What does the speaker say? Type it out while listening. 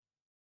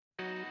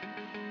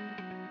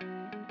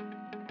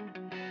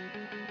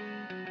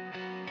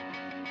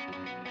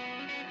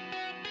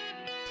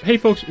Hey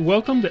folks,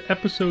 welcome to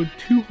episode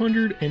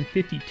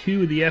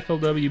 252 of the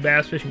FLW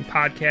Bass Fishing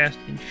Podcast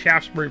in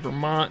Shaftesbury,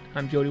 Vermont.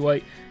 I'm Jody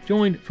White,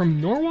 joined from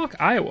Norwalk,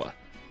 Iowa,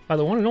 by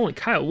the one and only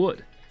Kyle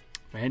Wood.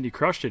 Man, you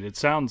crushed it. It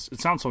sounds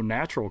so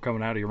natural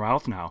coming out of your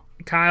mouth now.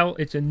 Kyle,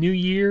 it's a new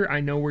year. I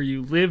know where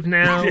you live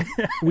now.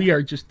 We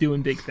are just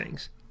doing big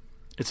things.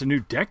 It's a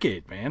new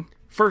decade, man.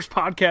 First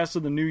podcast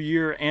of the new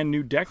year and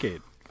new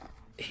decade.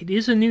 It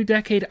is a new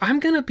decade. I'm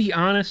going to be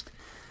honest.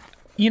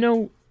 You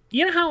know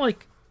how,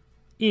 like,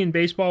 in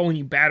baseball, when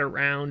you bat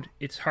around,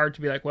 it's hard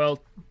to be like,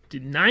 well,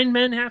 did 9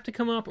 men have to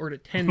come up or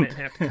did 10 men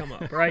have to come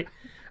up, right?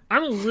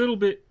 I'm a little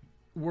bit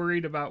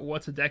worried about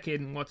what's a decade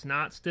and what's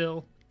not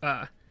still.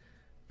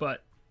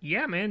 But,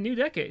 yeah, man, new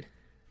decade.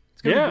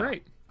 It's going to be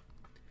great.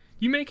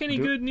 You make any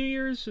good New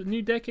Year's,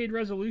 new decade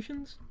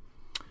resolutions?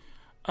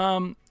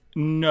 No.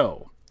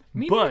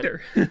 Me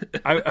neither.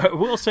 I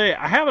will say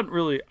I've not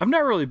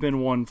really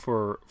been one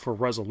for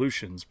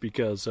resolutions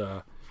because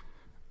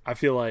I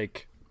feel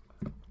like,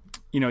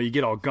 you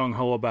get all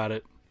gung-ho about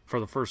it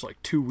for the first,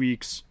 2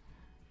 weeks,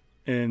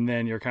 and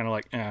then you're kind of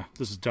like,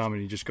 this is dumb,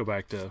 and you just go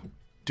back to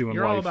doing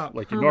you're life all about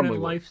like you normally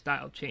would.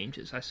 Lifestyle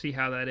changes. I see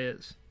how that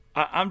is.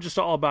 I'm just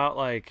all about,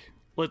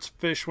 let's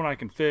fish when I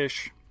can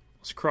fish.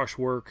 Let's crush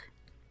work.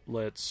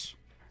 Let's,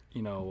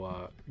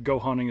 go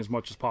hunting as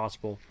much as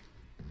possible.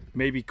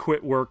 Maybe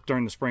quit work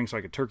during the spring so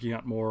I could turkey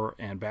hunt more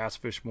and bass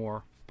fish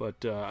more.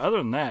 But other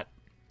than that,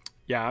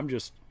 I'm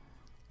just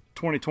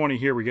 2020,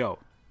 here we go.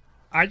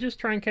 I just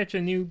try and catch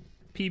a new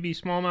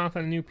PB smallmouth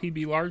and a new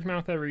PB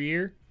largemouth every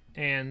year.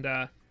 And,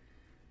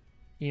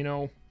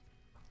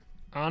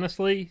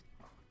 honestly,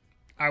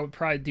 I would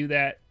probably do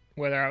that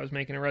whether I was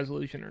making a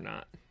resolution or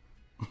not.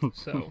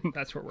 So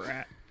that's where we're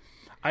at.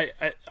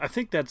 I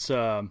think that's,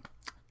 I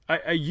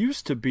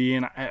used to be,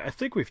 and I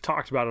think we've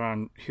talked about it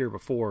on here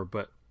before,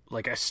 but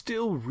I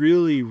still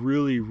really,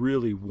 really,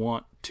 really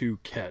want to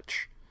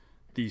catch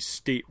the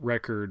state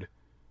record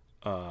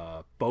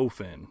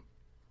bowfin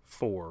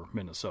for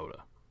Minnesota.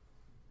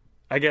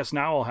 I guess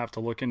now I'll have to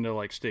look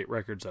into state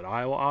records that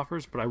Iowa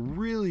offers, but I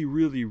really,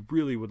 really,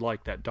 really would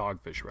like that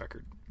dogfish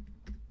record.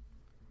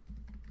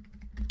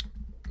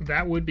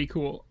 That would be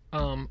cool.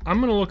 I'm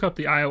going to look up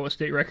the Iowa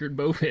state record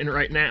bowfin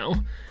right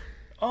now.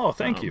 Oh,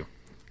 thank you.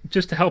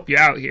 Just to help you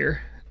out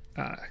here,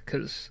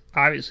 because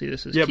obviously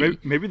this is key.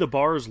 Maybe the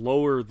bar is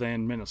lower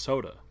than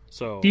Minnesota.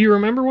 So, do you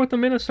remember what the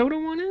Minnesota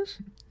one is?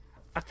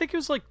 I think it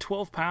was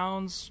 12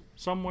 pounds,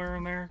 somewhere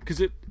in there,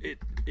 because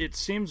it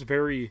seems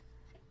very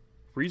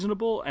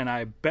reasonable, and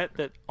I bet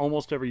that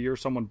almost every year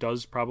someone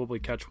does probably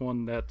catch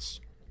one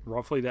that's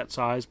roughly that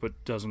size, but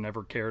doesn't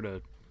ever care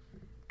to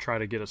try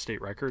to get a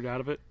state record out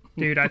of it.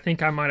 Dude, I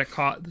think I might have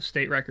caught the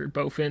state record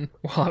bowfin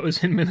while I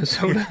was in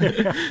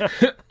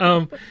Minnesota.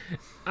 I'll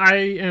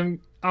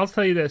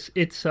tell you this,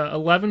 it's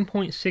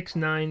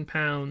 11.69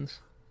 pounds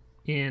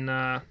in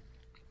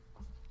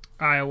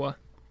Iowa.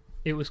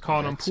 It was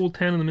caught on Pool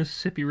 10 of the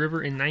Mississippi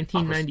River in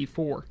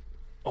 1994.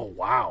 Oh,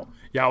 wow.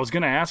 Yeah, I was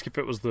going to ask if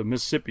it was the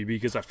Mississippi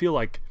because I feel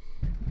like,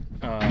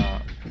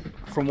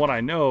 from what I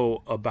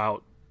know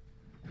about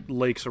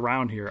lakes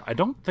around here, I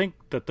don't think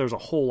that there's a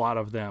whole lot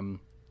of them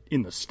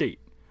in the state.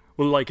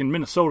 Well, in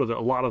Minnesota, a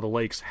lot of the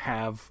lakes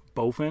have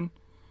bowfin.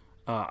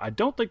 I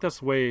don't think that's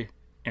the way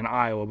in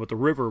Iowa, but the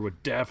river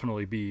would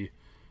definitely be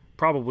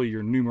probably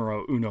your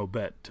numero uno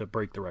bet to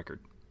break the record.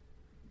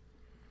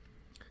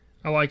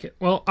 I like it.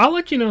 Well, I'll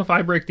let you know if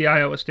I break the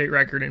Iowa state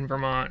record in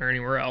Vermont or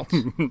anywhere else.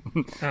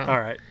 All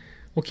right.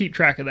 We'll keep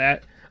track of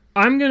that.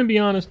 I'm going to be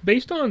honest,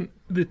 based on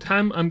the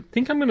time I'm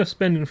going to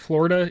spend in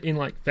Florida in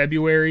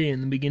February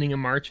and the beginning of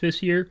March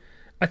this year,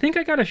 I think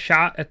I got a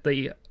shot at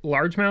the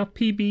largemouth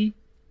PB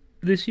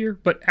this year,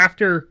 but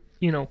after,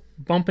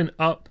 bumping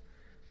up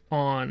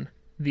on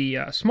the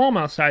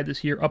smallmouth side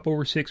this year, up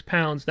over 6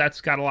 pounds,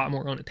 that's got a lot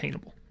more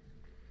unattainable.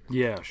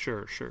 Yeah,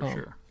 sure.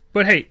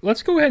 But hey,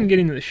 let's go ahead and get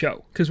into the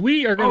show, because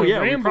we are going to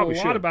ramble a lot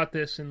should. about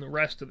this in the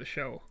rest of the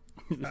show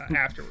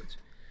afterwards.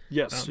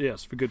 Yes,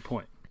 a good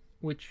point.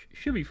 Which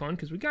should be fun,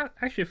 because we got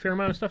actually a fair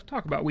amount of stuff to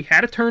talk about. We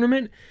had a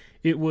tournament.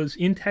 It was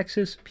in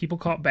Texas. People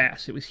caught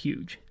bass. It was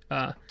huge.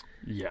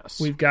 Yes.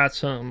 We've got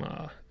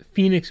some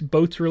Phoenix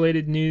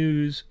boats-related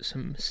news,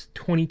 some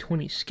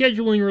 2020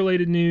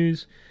 scheduling-related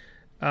news,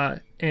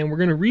 and we're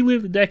going to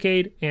relive the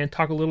decade and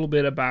talk a little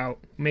bit about,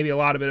 maybe a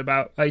lot of it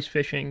about ice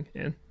fishing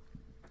and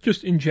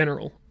just in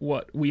general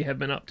what we have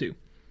been up to.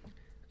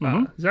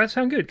 Does that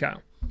sound good,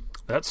 Kyle?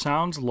 That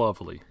sounds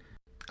lovely.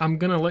 I'm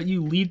going to let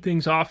you lead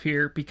things off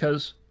here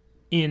because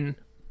in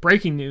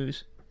breaking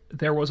news,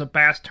 there was a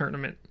bass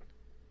tournament,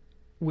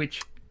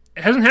 which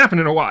hasn't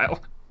happened in a while,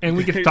 and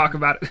we get to talk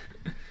about it.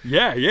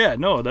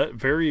 No, that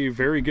very,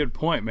 very good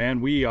point, man.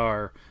 We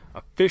are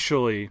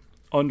officially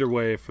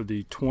underway for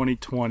the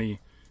 2020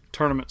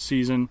 tournament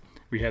season.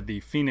 We had the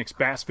Phoenix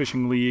Bass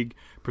Fishing League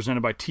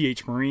presented by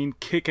TH Marine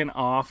kicking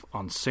off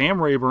on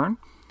Sam Rayburn,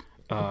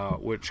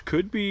 which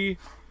could be,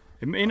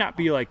 it may not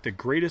be the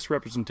greatest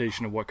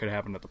representation of what could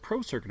happen at the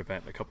pro circuit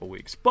event in a couple of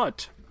weeks,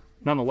 but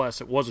nonetheless,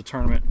 it was a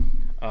tournament.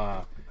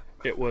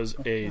 It was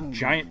a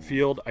giant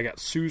field. I got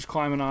Sue's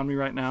climbing on me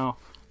right now.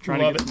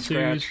 trying Love to get it, some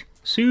Suze. scratch.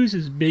 Suze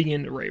is big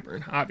into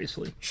Rayburn,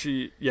 obviously.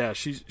 She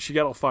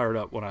got all fired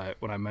up when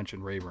I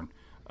mentioned Rayburn.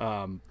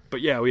 But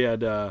yeah, we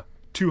had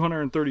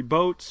 230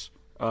 boats,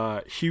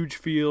 huge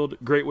field,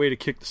 great way to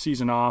kick the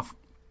season off.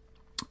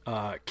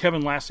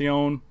 Kevin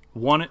Lacione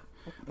won it.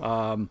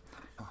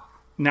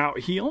 Now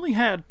he only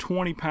had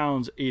 20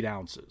 pounds 8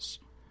 ounces,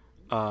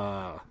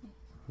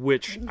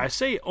 which I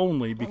say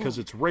only because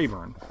it's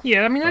Rayburn.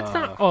 Yeah, I mean that's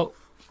not. Oh,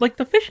 like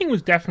the fishing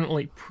was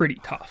definitely pretty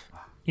tough.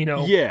 You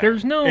know, Yeah,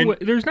 there's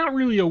not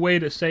really a way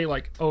to say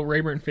like, oh,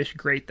 Rayburn fished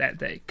great that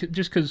day,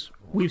 just because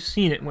we've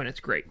seen it when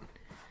it's great.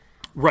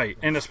 Right,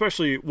 and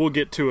especially we'll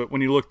get to it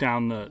when you look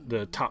down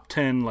the top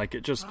 10. Like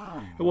it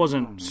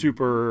wasn't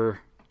super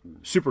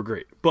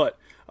great, but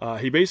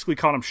he basically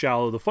caught him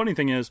shallow. The funny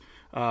thing is,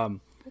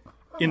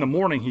 in the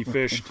morning he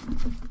fished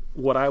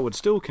what I would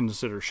still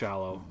consider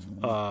shallow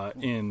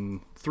in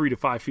 3 to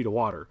 5 feet of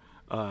water,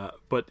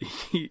 but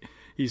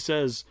he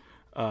says.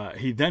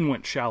 He then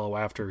went shallow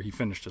after he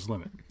finished his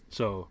limit.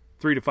 So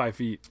 3 to 5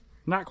 feet,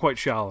 not quite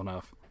shallow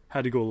enough.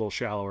 Had to go a little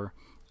shallower.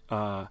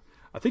 I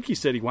think he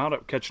said he wound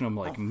up catching them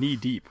like knee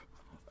deep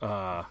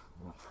by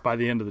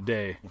the end of the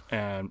day.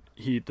 And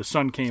the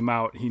sun came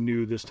out. He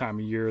knew this time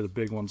of year the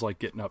big ones like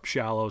getting up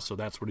shallow, so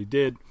that's what he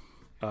did.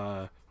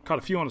 Caught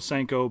a few on a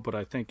Senko, but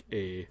I think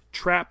a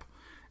trap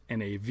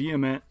and a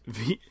V&M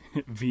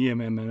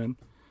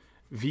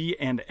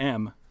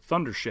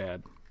Thunder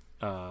Shad,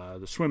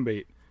 the swim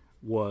bait,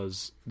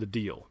 was the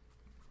deal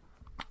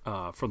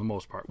for the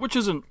most part, which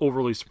isn't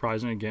overly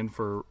surprising again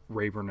for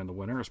Rayburn in the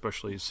winter,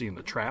 especially seeing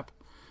the trap.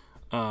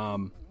 Yeah,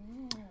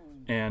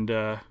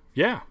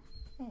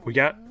 we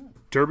got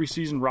Derby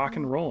season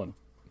rocking and rolling.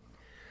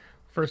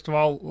 First of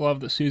all,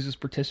 love that Suze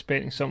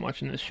participating so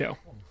much in this show.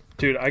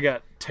 Dude, I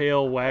got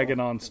tail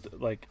wagging on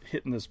like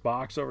hitting this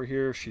box over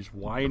here. She's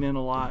whining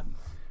a lot.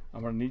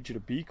 I'm gonna need you to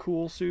be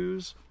cool,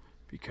 Suze,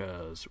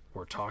 because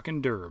we're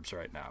talking derbs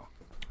right now.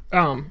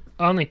 On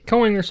the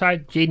co-angler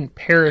side, Jaden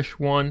Parrish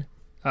won.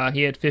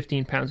 He had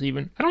 15 pounds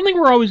even. I don't think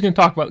we're always going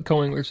to talk about the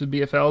co-anglers with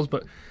BFLs,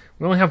 but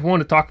we only have one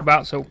to talk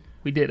about, so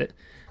we did it.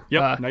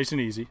 Yep, nice and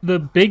easy. The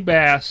big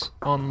bass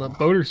on the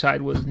boater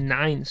side was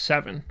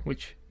 9.7,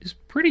 which is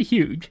pretty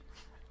huge.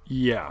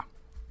 Yeah,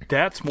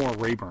 that's more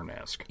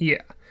Rayburn-esque.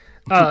 Yeah.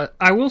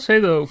 I will say,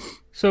 though,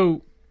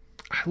 so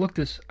I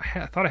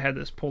thought I had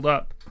this pulled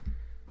up.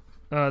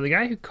 The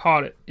guy who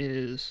caught it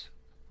is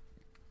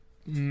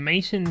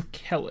Mason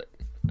Kellett.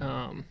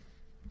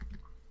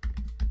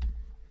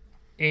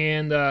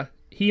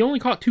 He only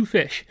caught 2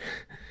 fish.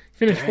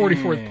 Finished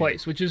 44th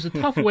place, which is a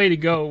tough way to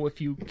go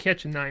if you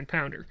catch a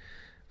 9-pounder.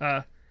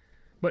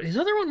 But his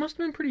other one must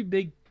have been pretty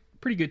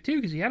good too,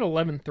 because he had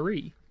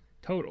 11.3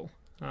 total.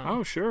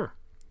 Oh, sure.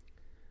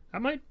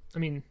 I'm not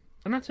saying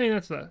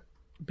that's the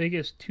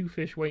biggest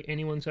 2-fish weight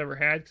anyone's ever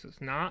had, because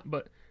it's not,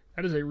 but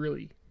that is a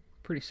really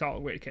pretty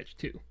solid way to catch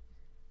 2.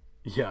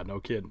 Yeah,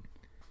 no kidding.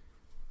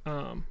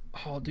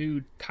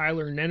 Dude,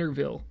 Tyler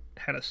Netterville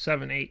had a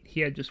 7.8. He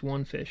had just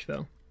 1 fish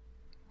though.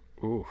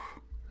 Oof.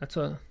 That's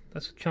a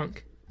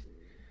chunk.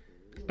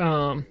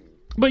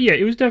 But yeah,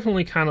 it was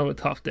definitely kind of a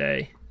tough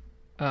day.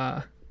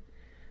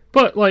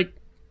 But like,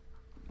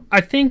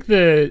 I think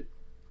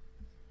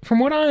from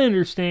what I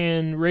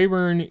understand,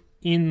 Rayburn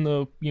in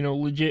the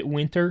legit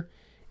winter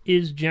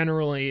is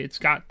generally it's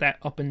got that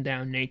up and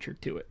down nature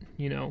to it.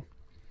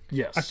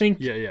 Yes. I think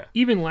yeah.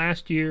 Even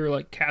last year,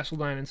 like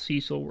Castledine and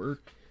Cecil were.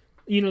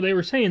 They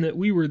were saying that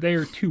we were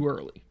there too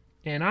early.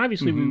 And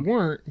obviously we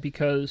weren't,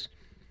 because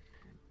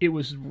it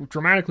was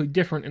dramatically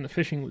different and the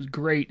fishing was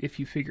great if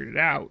you figured it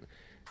out.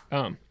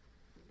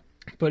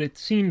 But it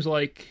seems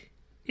like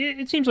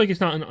it's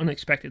not an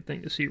unexpected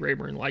thing to see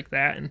Rayburn like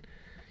that. And,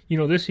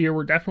 this year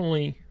we're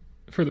definitely,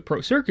 for the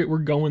pro circuit, we're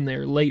going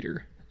there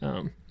later.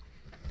 And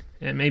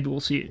maybe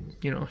we'll see it,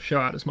 show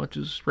out as much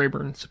as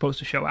Rayburn's supposed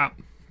to show out.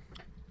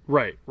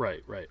 Right.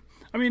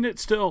 I mean,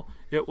 it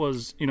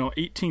was,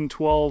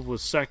 1812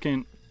 was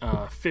second,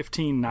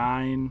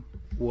 15.9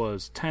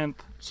 was 10th.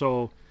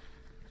 So,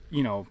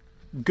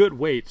 good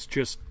weights,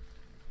 just,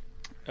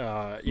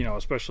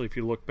 especially if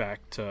you look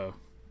back to,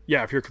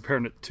 if you're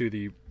comparing it to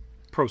the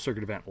pro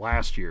circuit event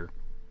last year,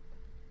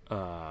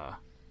 not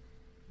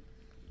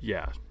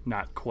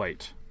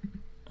quite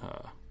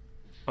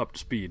up to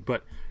speed.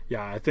 But,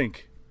 I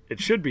think it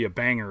should be a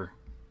banger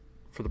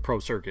for the pro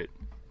circuit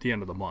at the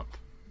end of the month.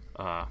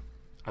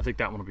 I think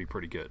that one will be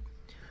pretty good.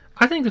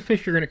 I think the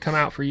fish are going to come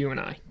out for you and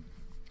I,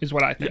 is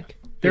what I think.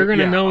 Yeah. They're going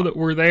to know that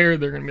we're there.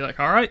 They're going to be like,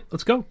 all right,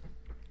 let's go.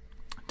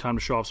 Time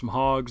to show off some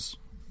hogs.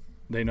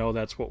 They know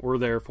that's what we're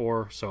there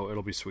for, so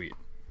it'll be sweet.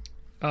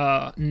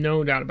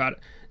 No doubt about it.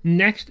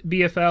 Next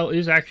BFL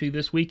is actually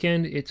this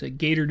weekend. It's a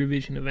Gator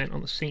Division event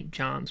on the St.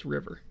 Johns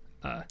River.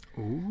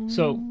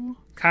 So,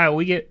 Kyle,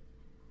 we get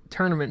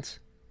tournaments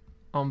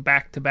on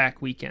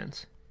back-to-back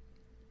weekends.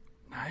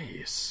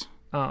 Nice.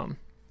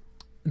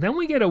 Then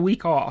we get a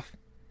week off,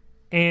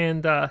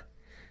 and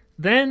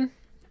then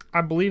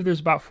I believe there's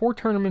about 4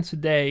 tournaments a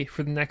day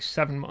for the next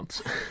 7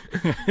 months.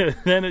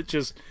 Then it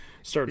just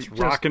starts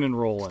rocking and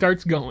rolling.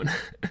 Starts going.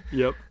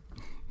 Yep.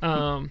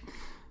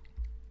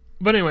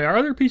 But anyway, our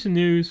other piece of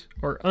news,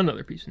 or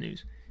another piece of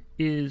news,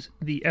 is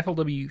the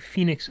FLW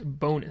Phoenix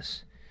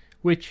bonus,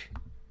 which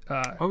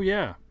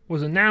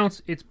was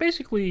announced. It's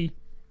basically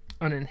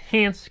an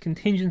enhanced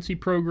contingency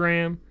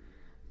program,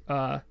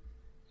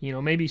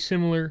 maybe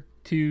similar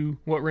to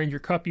what Ranger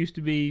Cup used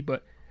to be,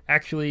 but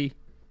actually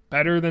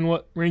better than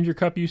what Ranger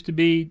Cup used to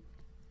be.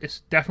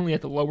 It's definitely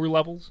at the lower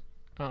levels.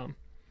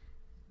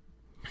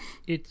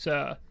 It's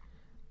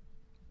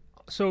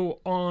so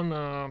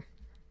on.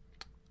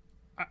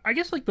 I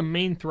guess like the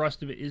main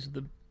thrust of it is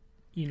the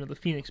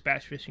Phoenix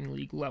Bass Fishing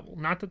League level.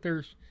 Not that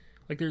there's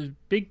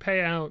big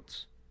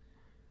payouts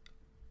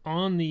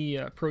on the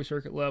Pro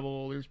Circuit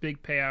level. There's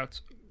big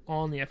payouts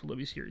on the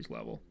FLW Series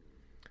level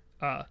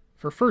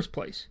for first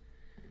place,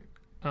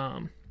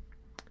 and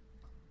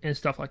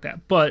stuff like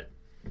that. But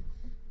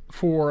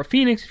for a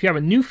Phoenix, if you have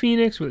a new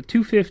Phoenix with a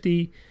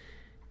 250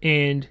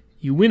 and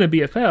you win a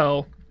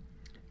BFL,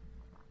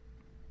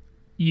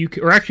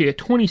 or actually a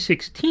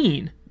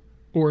 2016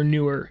 or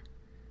newer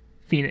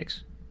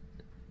Phoenix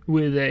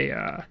with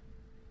a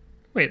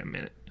wait a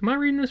minute, am I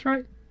reading this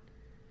right?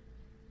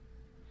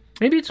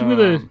 Maybe it's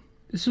with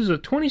this is a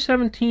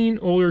 2017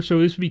 older, so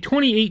this would be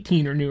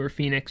 2018 or newer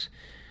Phoenix.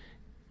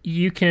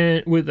 You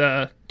can, with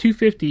a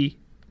 250,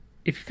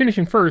 if you finish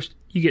in first,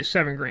 you get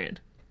 $7,000.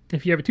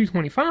 If you have a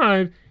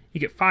 225, you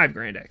get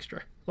 $5,000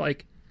 extra.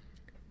 Like,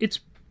 it's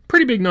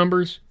pretty big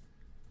numbers.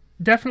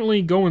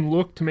 Definitely go and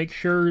look to make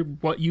sure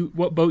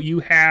what boat you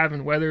have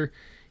and whether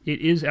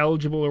it is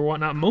eligible or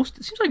whatnot.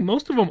 It seems like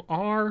most of them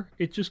are.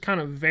 It just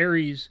kind of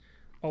varies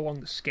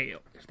along the scale,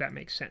 if that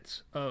makes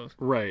sense, of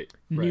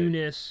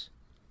newness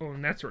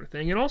and that sort of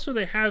thing. And also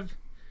they have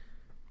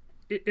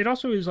it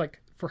also is like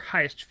for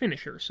highest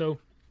finisher. So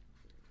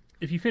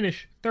if you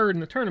finish third in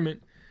the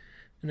tournament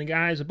and the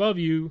guys above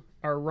you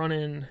are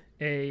running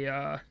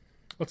a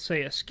let's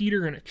say a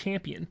Skeeter and a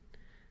Champion,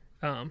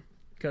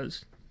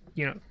 because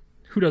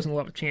who doesn't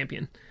love a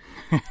Champion?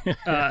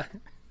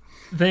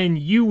 Then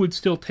you would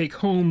still take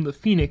home the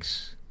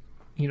Phoenix,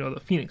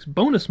 the Phoenix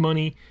bonus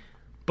money,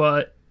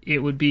 but it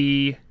would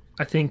be,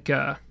 I think,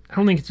 I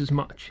don't think it's as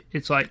much.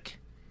 It's like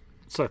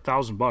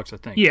 $1,000, I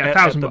think. Yeah,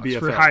 $1,000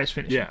 for highest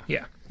finish. Yeah.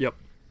 Yep.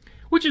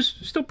 Which is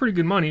still pretty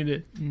good money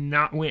to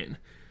not win.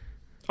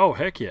 Oh,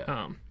 heck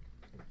yeah.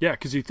 Yeah,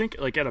 because you think,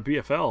 like, at a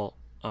BFL,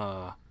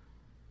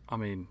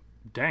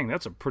 dang,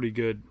 that's a pretty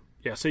good,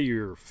 say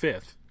you're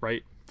fifth,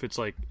 right? If it's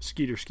like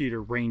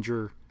Skeeter,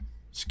 Ranger,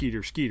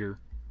 Skeeter,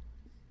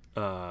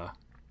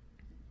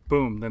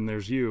 boom, then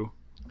there's you.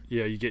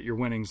 Yeah, you get your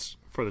winnings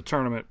for the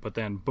tournament, but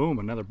then boom,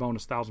 another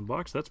bonus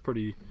 $1,000. That's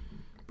pretty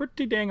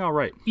dang all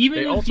right.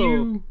 Even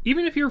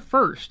if you're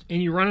first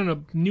and you're running a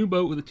new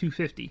boat with a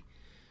 250,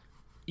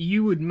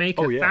 you would make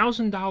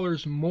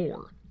 $1,000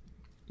 more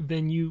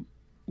than you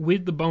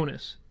with the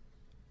bonus.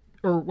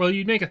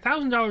 You'd make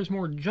 $1,000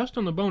 more just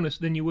on the bonus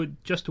than you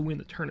would just to win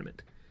the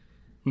tournament.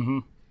 Mm-hmm.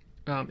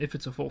 If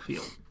it's a full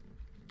field.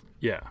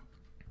 Yeah.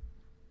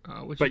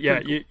 But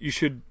yeah, cool. you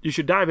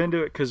should dive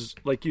into it because,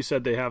 like you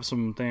said, they have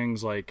some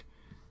things like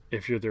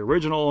if you're the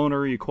original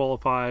owner, you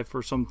qualify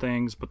for some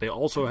things, but they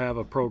also have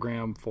a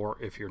program for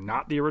if you're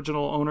not the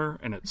original owner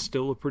and it's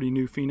still a pretty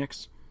new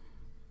Phoenix,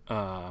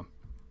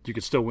 you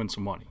could still win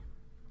some money.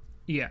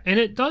 Yeah, and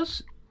it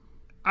does.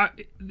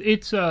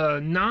 It's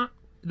not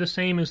the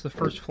same as the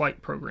First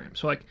Flight program.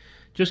 So, like,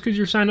 just because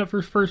you're signed up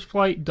for First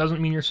Flight doesn't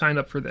mean you're signed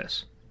up for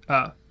this.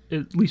 At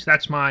least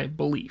that's my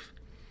belief.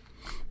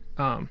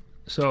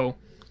 So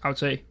I would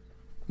say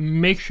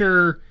make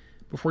sure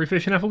before you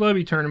fish an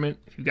FLW tournament,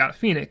 if you've got a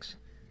Phoenix,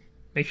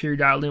 make sure you're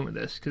dialed in with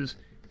this, because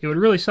it would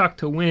really suck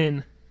to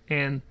win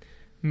and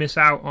miss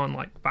out on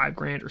like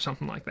 $5,000 or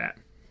something like that.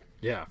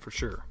 Yeah, for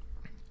sure.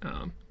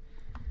 But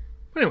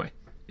anyway,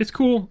 it's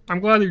cool. I'm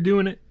glad they're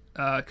doing it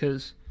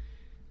because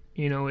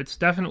it's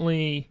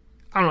definitely,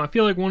 I don't know, I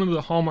feel like one of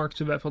the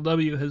hallmarks of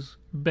FLW has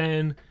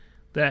been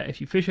that if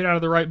you fish it out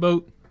of the right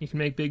boat, you can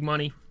make big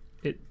money.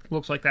 It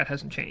looks like that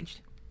hasn't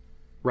changed.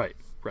 Right.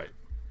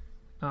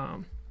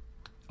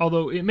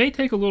 Although it may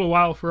take a little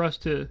while for us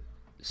to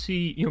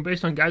see,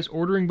 based on guys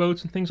ordering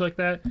boats and things like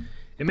that,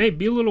 it may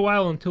be a little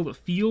while until the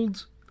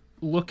fields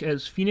look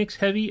as Phoenix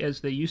heavy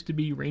as they used to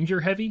be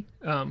Ranger heavy.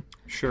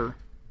 Sure.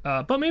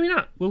 But maybe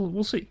not.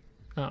 We'll see.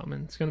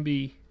 And it's going to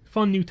be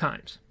fun new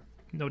times,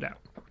 no doubt.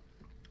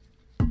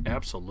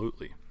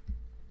 Absolutely.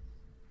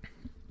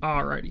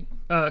 Alrighty.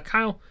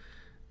 Kyle,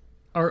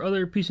 our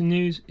other piece of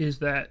news is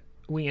that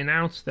we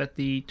announced that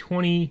the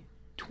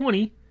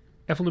 2020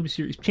 FLW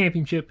Series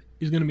Championship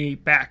is going to be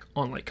back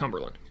on Lake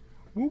Cumberland.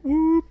 Whoop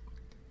whoop.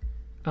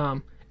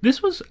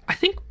 This was, I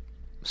think,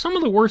 some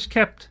of the worst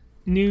kept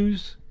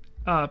news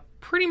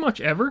pretty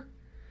much ever.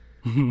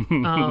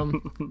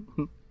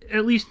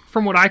 At least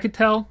from what I could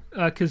tell,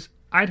 because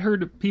I'd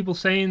heard people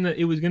saying that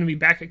it was going to be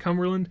back at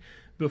Cumberland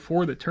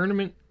before the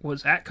tournament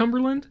was at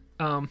Cumberland.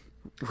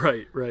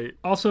 Right.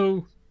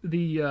 Also,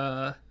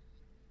 the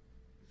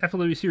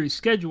FLW Series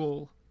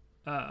schedule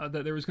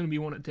that there was going to be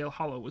one at Dale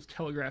Hollow was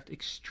telegraphed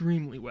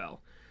extremely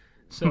well.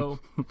 So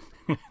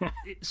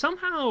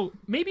somehow,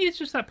 maybe it's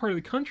just that part of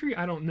the country,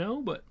 I don't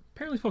know, but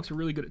apparently folks are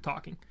really good at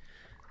talking.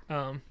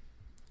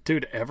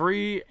 Dude,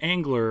 every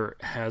angler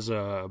has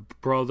a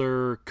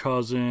brother,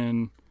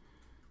 cousin,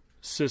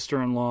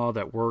 sister-in-law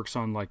that works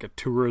on like a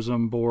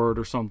tourism board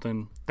or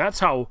something.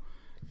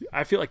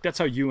 I feel like that's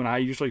how you and I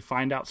usually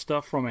find out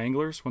stuff from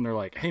anglers when they're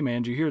like, hey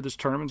man, did you hear this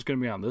tournament's going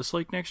to be on this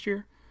lake next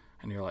year?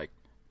 And you're like,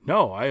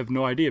 no, I have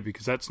no idea,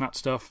 because that's not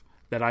stuff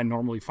that I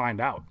normally find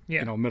out,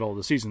 middle of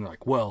the season. They're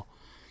like, well,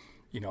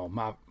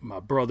 my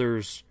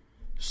brother's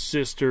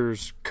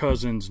sister's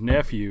cousin's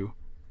nephew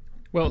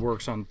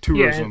works on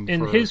tourism.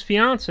 And his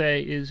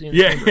fiance is in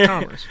Chamber of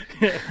Commerce.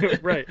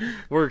 Right.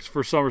 Works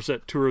for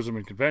Somerset Tourism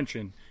and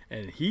Convention,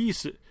 and he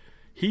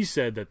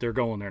said that they're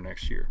going there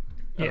next year.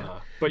 Yeah.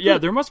 But yeah,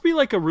 there must be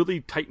like a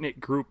really tight-knit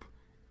group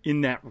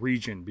in that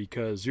region,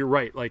 because you're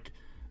right, like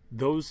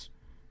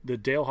the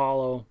Dale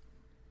Hollow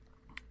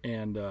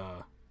and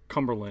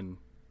Cumberland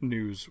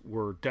news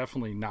were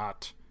definitely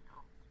not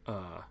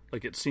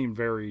like, it seemed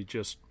very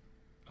just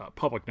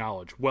public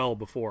knowledge well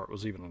before it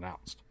was even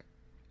announced.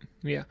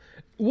 Yeah.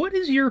 What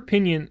is your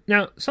opinion?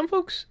 Now, some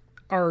folks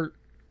are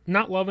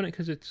not loving it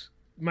because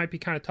might be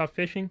kind of tough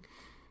fishing.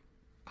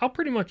 I'll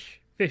pretty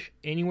much fish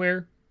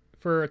anywhere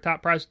for a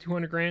top prize of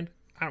 $200,000.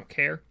 I don't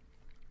care.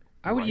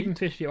 I would even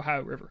fish the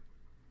Ohio River.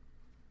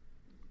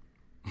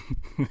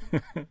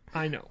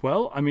 I know.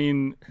 Well, I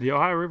mean, the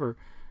Ohio River,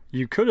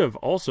 you could have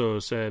also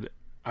said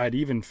I'd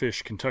even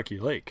fish Kentucky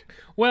Lake.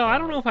 Well, I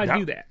don't know if I'd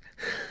do that.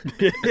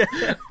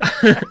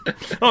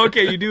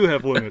 Okay, you do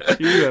have limits.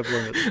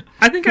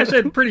 I think I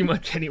said pretty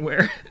much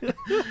anywhere.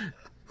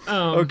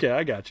 Okay,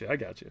 I got you.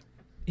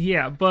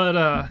 Yeah,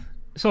 but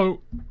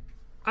so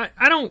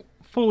I don't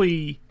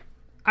fully.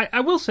 I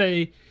will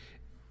say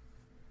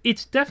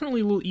it's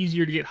definitely a little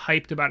easier to get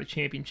hyped about a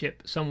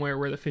championship somewhere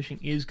where the fishing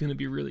is going to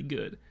be really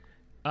good.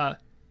 I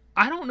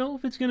don't know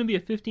if it's going to be a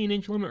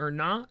 15-inch limit or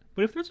not,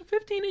 but if there's a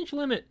 15-inch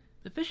limit,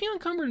 the fishing on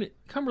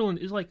Cumberland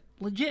is like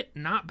legit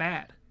not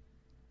bad.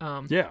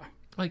 There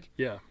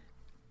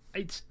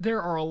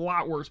are a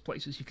lot worse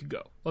places you could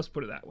go. Let's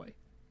put it that way,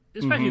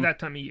 especially that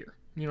time of year.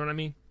 You know what I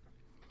mean?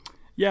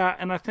 Yeah,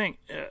 and I think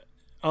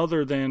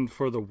other than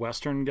for the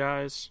Western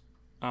guys,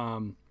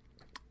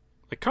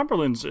 like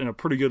Cumberland's in a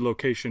pretty good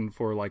location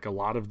for like a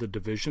lot of the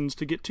divisions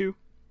to get to,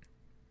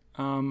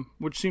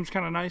 which seems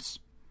kind of nice.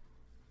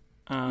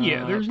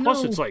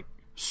 Plus it's like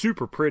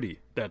super pretty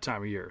that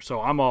time of year,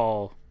 so I'm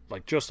all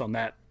like, just on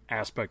that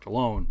aspect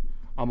alone,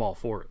 I'm all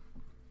for it.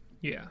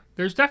 Yeah,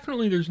 there's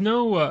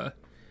no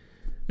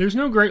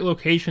great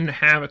location to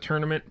have a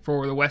tournament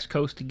for the West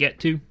Coast to get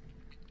to.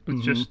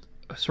 It's just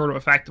a sort of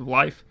a fact of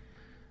life.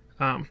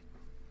 And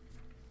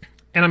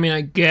I mean,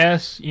 I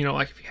guess,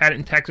 like if you had it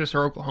in Texas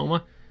or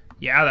Oklahoma,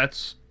 yeah,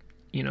 that's,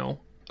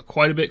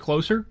 quite a bit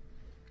closer.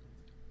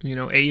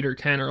 8 or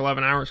 10 or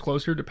 11 hours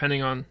closer,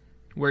 depending on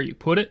where you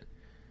put it,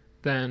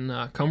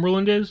 than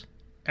Cumberland is.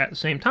 At the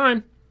same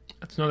time,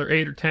 that's another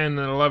 8 or 10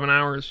 and 11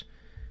 hours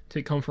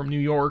to come from New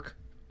York,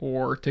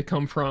 or to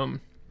come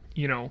from,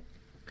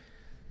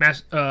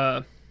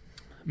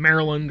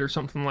 Maryland or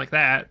something like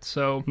that.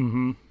 So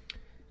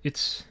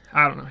it's,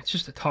 I don't know, it's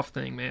just a tough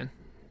thing, man.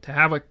 To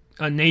have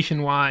a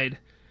nationwide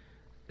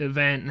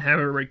event and have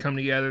everybody come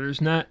together,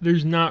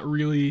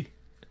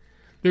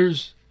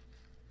 there's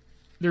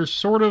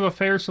sort of a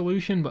fair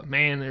solution, but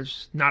man,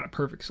 there's not a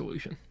perfect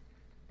solution.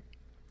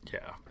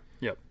 Yeah.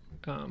 Yep.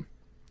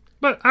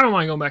 But I don't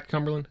mind going back to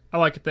Cumberland. I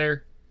like it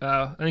there.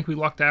 I think we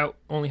lucked out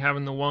only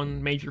having the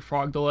one major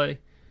fog delay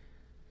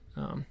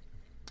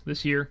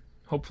this year.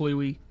 Hopefully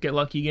we get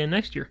lucky again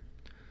next year.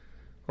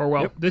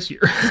 Or, this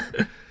year.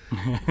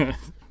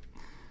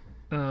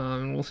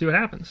 We'll see what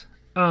happens.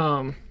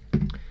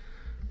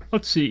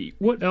 Let's see.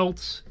 What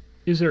else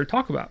is there to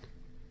talk about?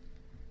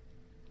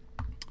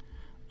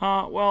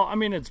 Well, I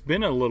mean, it's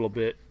been a little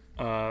bit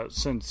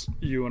since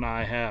you and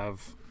I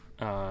have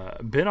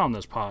been on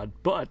this pod,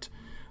 but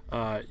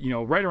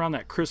right around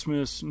that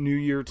Christmas, New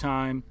Year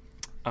time,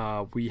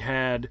 we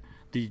had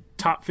the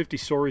top 50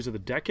 stories of the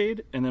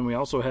decade, and then we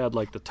also had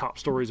like the top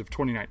stories of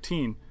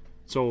 2019.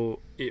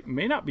 So it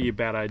may not be a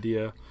bad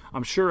idea.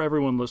 I'm sure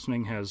everyone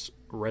listening has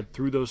read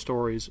through those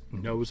stories,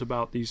 knows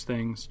about these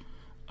things,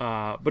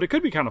 but it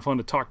could be kind of fun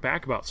to talk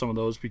back about some of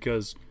those,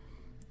 because,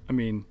 I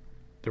mean,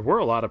 there were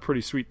a lot of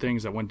pretty sweet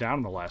things that went down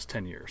in the last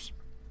 10 years.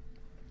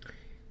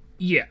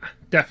 Yeah,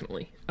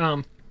 definitely.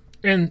 And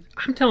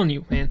I'm telling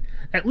you, man,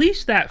 at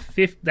least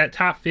that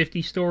top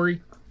 50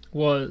 story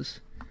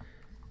was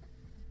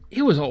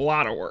a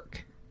lot of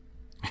work.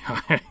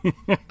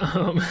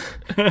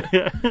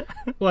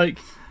 Like,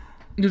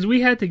 because we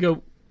had to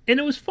go, and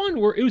it was fun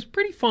work. It was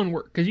pretty fun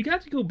work, because you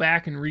got to go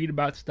back and read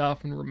about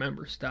stuff and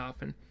remember stuff.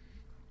 And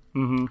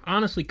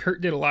honestly,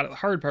 Kurt did a lot of the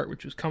hard part,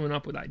 which was coming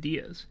up with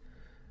ideas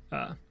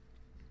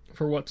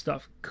for what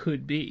stuff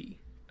could be.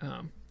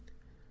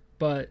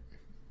 But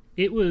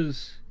it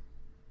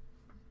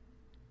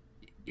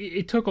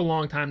took a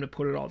long time to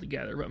put it all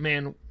together. But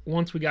man,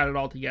 once we got it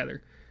all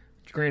together,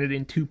 granted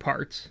in 2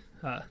 parts,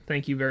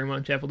 thank you very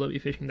much,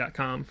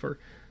 FLWfishing.com, for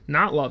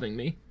not loving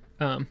me.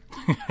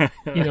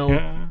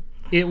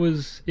 It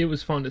was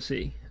fun to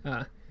see.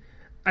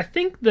 I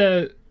think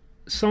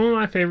some of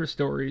my favorite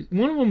stories,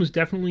 one of them was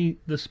definitely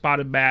the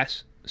spotted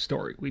bass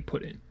story we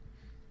put in.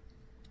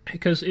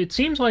 Because it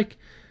seems like,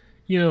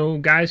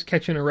 guys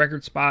catching a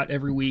record spot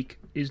every week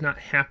is not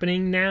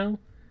happening now.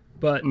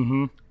 But,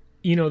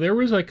 there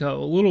was like a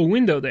little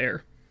window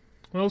there.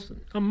 Well,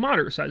 a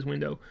moderate sized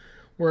window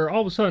where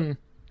all of a sudden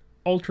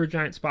ultra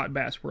giant spot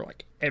bass were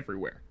like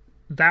everywhere.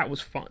 That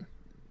was fun.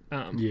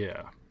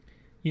 Yeah.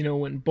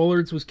 When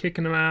Bullards was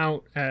kicking them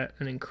out at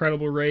an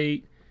incredible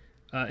rate.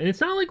 And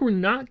it's not like we're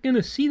not going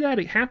to see that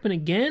happen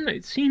again.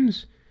 It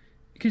seems,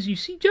 because you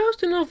see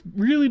just enough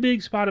really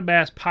big spotted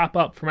bass pop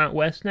up from out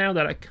west now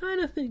that I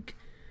kind of think,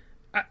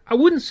 I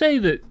wouldn't say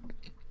that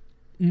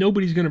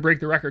nobody's going to break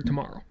the record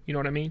tomorrow. You know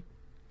what I mean?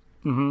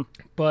 Mm-hmm.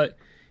 But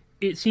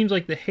it seems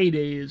like the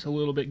heyday is a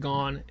little bit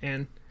gone.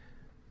 And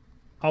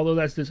although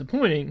that's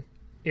disappointing,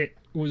 it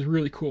was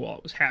really cool while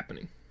it was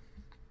happening.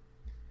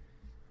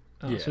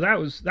 So that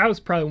was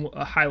probably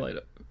a highlight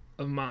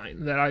of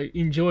mine that I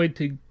enjoyed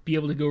to be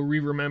able to go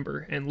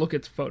re-remember and look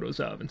at photos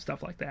of and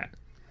stuff like that.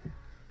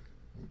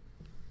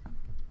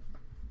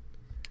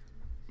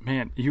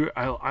 Man,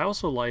 I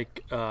also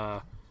like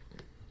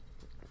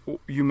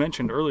you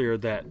mentioned earlier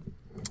that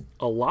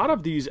a lot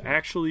of these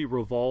actually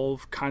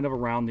revolve kind of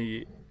around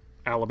the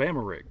Alabama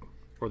rig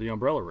or the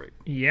umbrella rig.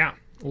 Yeah,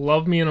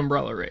 love me an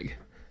umbrella rig.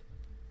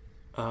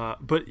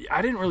 But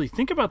I didn't really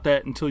think about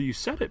that until you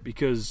said it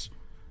because,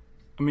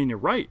 I mean, you're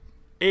right.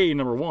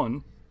 Number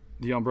one,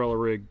 the umbrella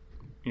rig,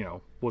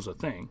 was a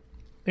thing.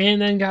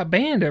 And then got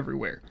banned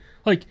everywhere.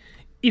 Like,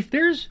 if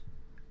there's...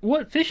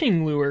 What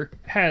fishing lure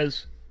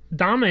has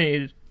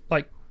dominated,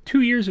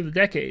 2 years of the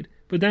decade,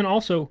 but then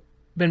also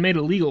been made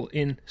illegal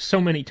in so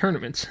many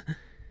tournaments?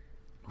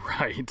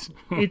 Right.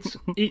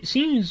 It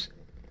seems...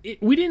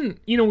 we didn't...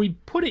 we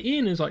put it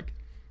in as,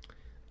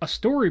 a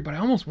story, but I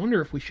almost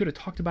wonder if we should have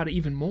talked about it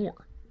even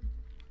more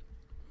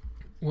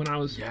when I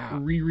was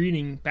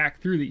rereading back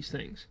through these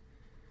things.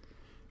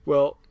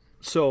 Well,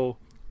 so...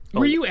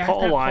 Were you at that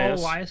Paul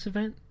Elias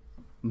event?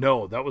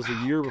 No, that was a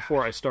year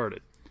before I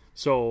started.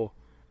 So,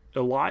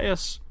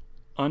 Elias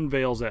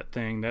unveils that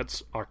thing.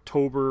 That's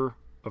October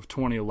of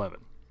 2011,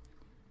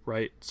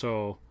 right?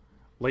 So,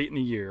 late in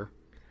the year.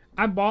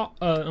 I bought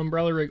an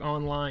umbrella rig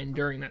online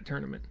during that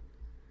tournament.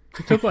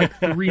 It took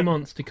 3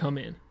 months to come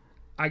in.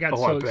 I got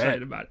so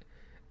excited about it.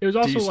 It was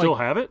also Do you still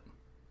have it?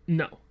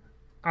 No,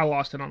 I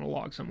lost it on a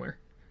log somewhere.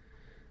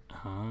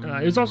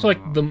 It was also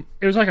it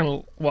was on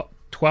a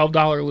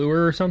 $12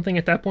 lure or something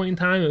at that point in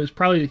time. It was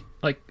probably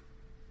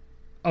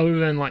other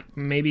than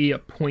maybe a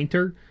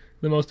pointer,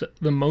 the most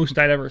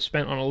I'd ever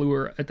spent on a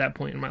lure at that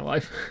point in my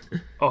life.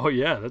 Oh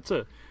yeah, that's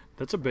a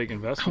big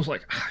investment. I was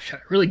like, should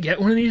I really get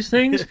one of these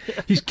things?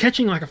 He's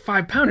catching a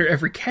 5-pounder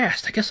every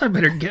cast. I guess I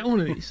better get one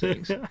of these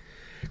things.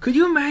 Could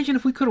you imagine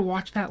if we could have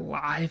watched that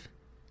live?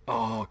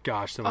 Oh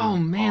gosh, that that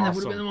would have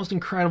awesome. been the most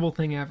incredible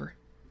thing ever.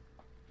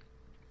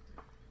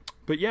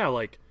 But yeah,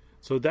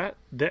 so that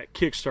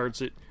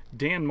kickstarts it.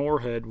 Dan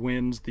Moorhead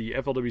wins the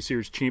FLW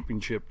Series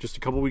Championship just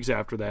a couple weeks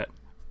after that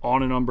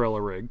on an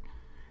umbrella rig.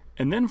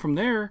 And then from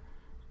there,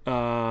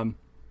 you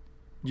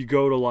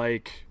go to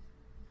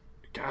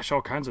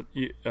all kinds of...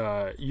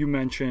 you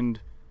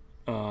mentioned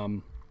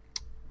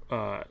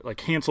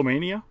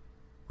Hanselmania,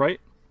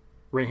 right?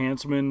 Ray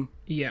Hanselman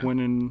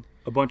winning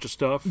a bunch of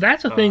stuff.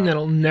 That's a thing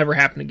that'll never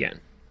happen again.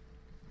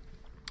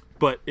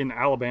 But an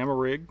Alabama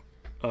rig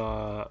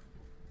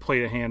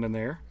played a hand in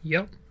there.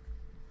 Yep.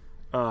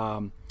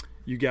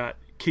 You got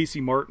Casey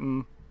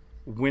Martin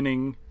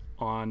winning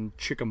on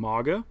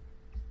Chickamauga.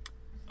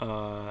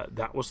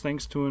 That was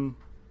thanks to an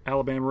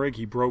Alabama rig.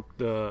 He broke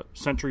the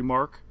century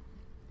mark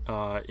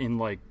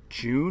in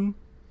June,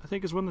 I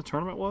think is when the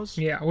tournament was.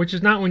 Yeah, which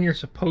is not when you're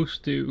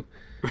supposed to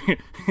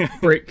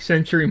break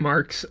century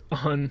marks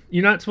on...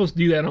 You're not supposed to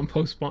do that on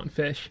post-spawn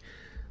fish.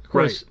 Of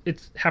course,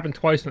 It's happened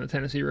twice on the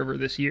Tennessee River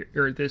this year,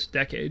 or this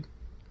decade,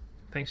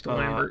 thanks to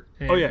Lambert.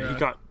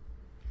 And,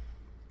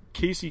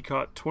 Casey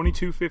caught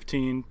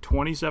 22.15,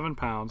 27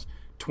 pounds,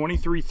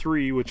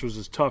 23.3, which was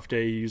his tough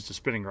day. He used a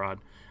spinning rod.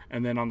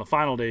 And then on the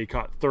final day, he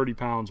caught 30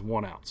 pounds,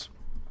 1 ounce.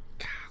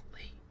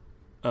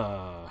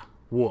 Golly.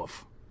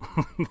 Woof.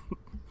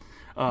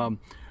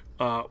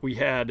 We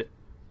had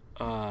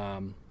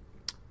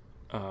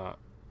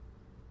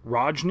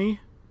Rajni.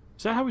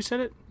 Is that how we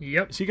said it?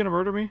 Yep. Is he going to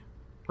murder me?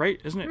 Right?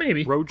 Isn't it?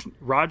 Maybe.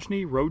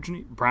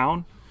 Rajni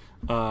Brown.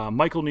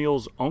 Michael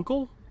Neal's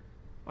uncle,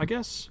 I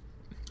guess.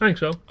 I think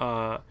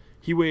so.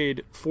 He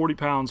weighed 40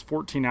 pounds,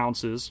 14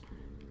 ounces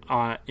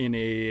in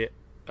a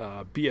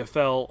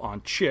BFL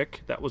on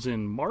Chick. That was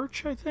in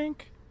March, I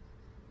think.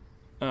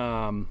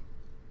 That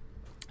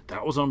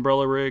was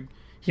umbrella rig.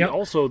 That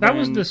was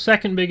the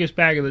second biggest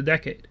bag of the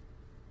decade.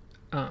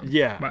 By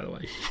the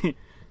way.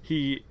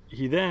 He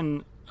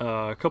then,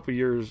 a couple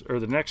years,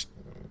 or the next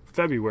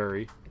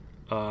February,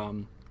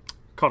 caught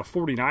a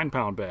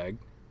 49-pound bag,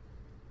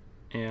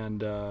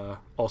 and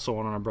also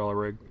on an umbrella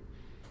rig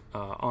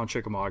on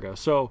Chickamauga.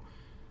 So,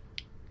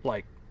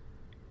 a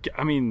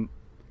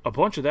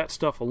bunch of that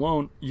stuff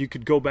alone, you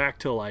could go back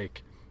to,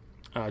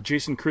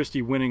 Jason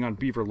Christie winning on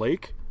Beaver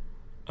Lake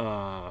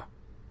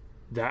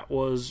that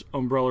was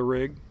umbrella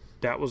rig.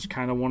 That was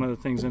kind of one of the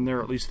things in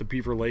there, at least the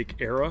Beaver Lake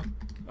era,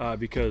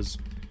 because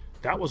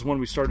that was when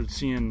we started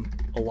seeing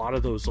a lot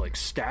of those like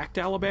stacked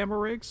Alabama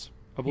rigs.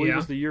 I believe it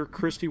was the year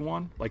Christie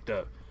won, like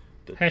the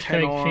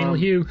hashtag Shane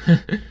Hugh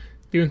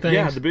doing things.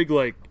 Yeah,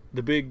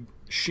 the big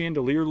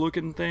chandelier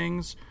looking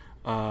things.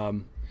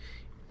 In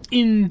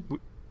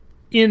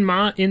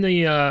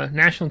the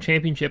national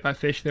championship, I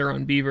fished there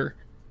on Beaver.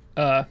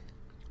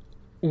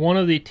 One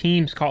of the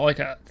teams caught like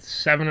a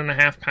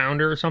 7.5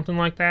 pounder or something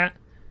like that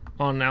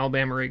on an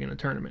Alabama rig in a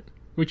tournament,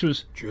 which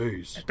was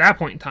at that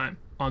point in time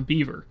on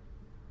Beaver.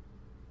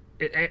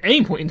 At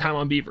any point in time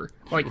on Beaver,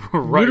 like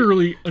right.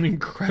 Literally an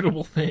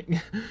incredible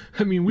thing.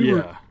 I mean, we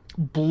were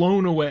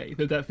blown away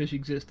that fish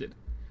existed,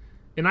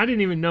 and I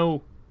didn't even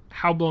know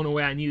how blown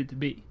away I needed to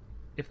be,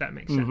 if that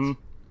makes sense.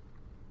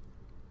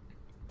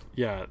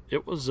 Yeah,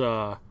 it was.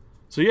 So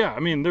yeah, I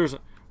mean,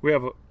 we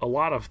have a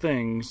lot of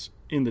things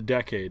in the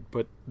decade,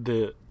 but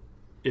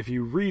if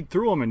you read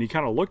through them and you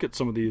kind of look at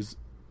some of these,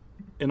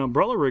 an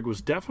umbrella rig was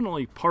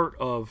definitely part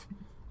of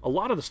a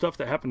lot of the stuff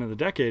that happened in the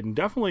decade, and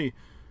definitely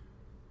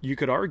you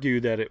could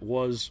argue that it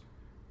was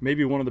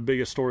maybe one of the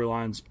biggest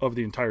storylines of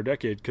the entire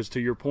decade, because to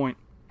your point,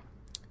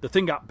 the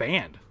thing got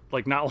banned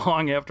like not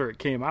long after it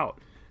came out,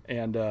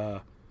 and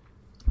I've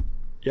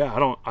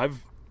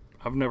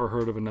never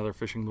heard of another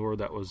fishing lure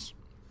that was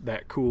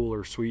that cool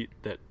or sweet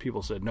that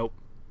people said nope,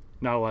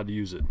 not allowed to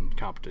use it in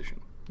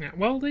competition. Yeah,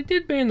 well, they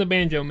did ban the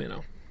banjo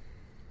minnow.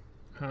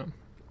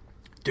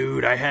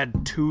 Dude, I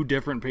had 2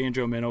 different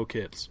banjo minnow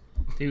kits.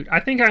 Dude, I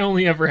think I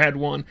only ever had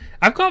one.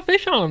 I've caught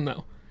fish on them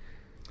though.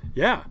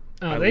 Yeah,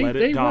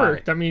 they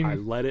worked. I mean, I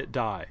let it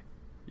die.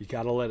 You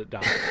gotta let it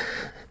die.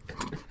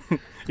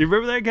 You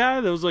remember that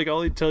guy? That was like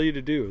all he'd tell you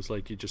to do. It's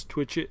like you just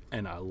twitch it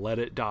and I let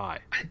it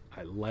die.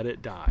 I let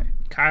it die.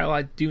 Kyle,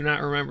 I do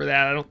not remember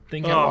that. I don't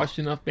think I watched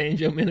enough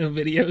banjo minnow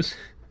videos.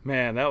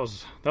 Man, that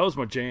was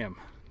my jam.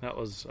 That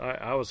was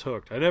I was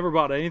hooked. I never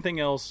bought anything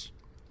else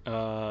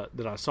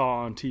that I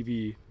saw on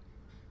TV,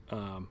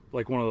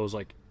 like one of those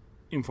like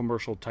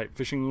infomercial type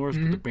fishing lures.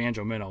 But the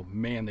banjo minnow,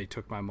 man, they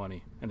took my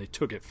money and they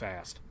took it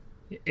fast.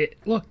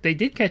 Look, they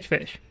did catch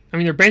fish. I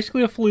mean, they're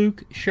basically a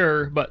fluke,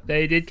 sure, but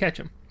they did catch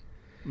them.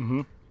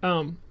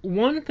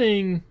 One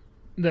thing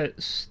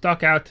that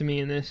stuck out to me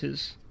in this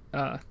is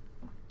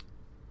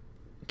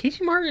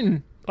Casey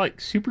Martin,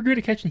 like, super good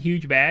at catching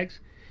huge bags.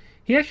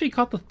 He actually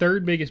caught the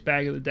 3rd biggest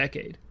bag of the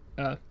decade,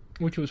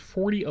 which was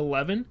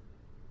 40.11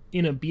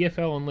 in a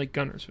BFL on Lake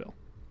Gunnersville.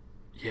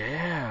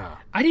 Yeah.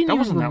 I didn't that even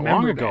wasn't that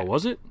remember long ago, that.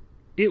 Was it?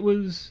 It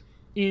was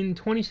in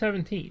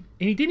 2017.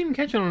 And he didn't even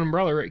catch it on an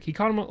umbrella rig. He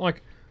caught him on,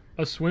 like,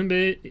 a swim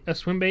bait and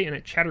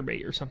a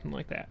chatterbait or something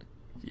like that.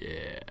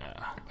 Yeah.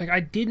 Like, I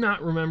did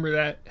not remember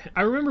that.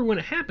 I remember when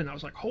it happened, I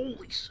was like,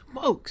 holy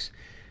smokes.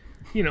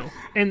 You know,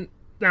 and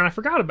then I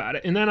forgot about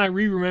it. And then I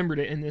re-remembered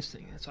it in this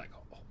thing. It's like,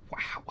 oh,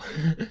 wow.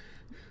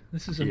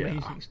 This is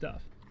amazing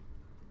stuff.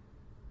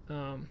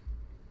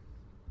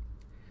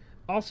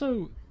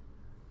 Also,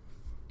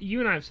 you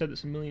and I have said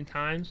this a million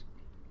times,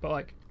 but,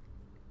 like,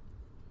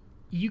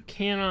 you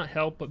cannot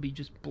help but be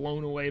just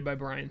blown away by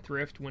Brian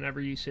Thrift whenever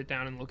you sit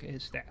down and look at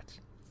his stats.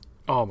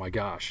 Oh, my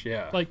gosh,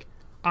 yeah. Like,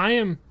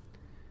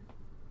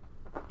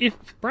 if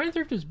Brian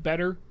Thrift is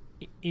better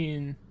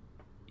in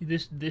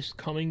this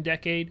coming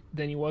decade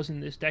than he was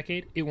in this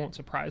decade, it won't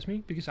surprise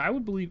me, because I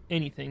would believe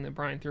anything that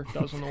Brian Thrift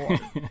does on the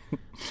water.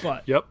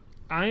 But yep.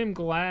 I am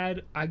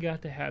glad I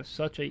got to have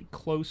such a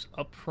close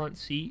upfront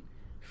seat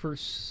for,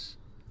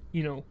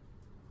 you know,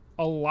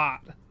 a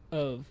lot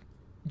of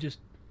just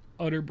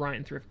utter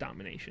Brian Thrift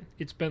domination.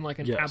 It's been like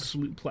an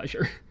absolute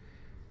pleasure.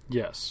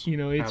 Yes. You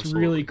know, it's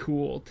absolutely. really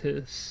cool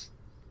to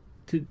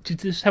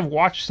just have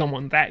watched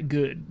someone that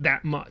good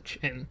that much,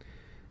 and,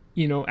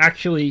 you know,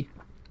 actually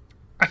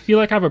I feel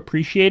like I've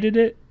appreciated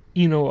it,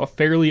 you know, a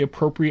fairly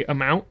appropriate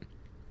amount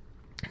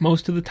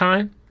most of the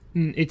time.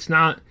 It's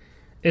not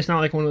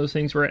like one of those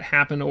things where it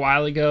happened a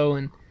while ago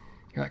and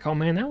you're like, oh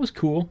man, that was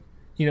cool.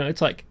 You know,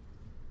 it's like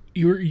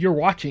you're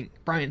watching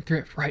Brian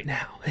Thrift right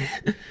now.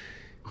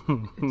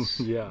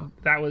 Yeah,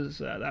 that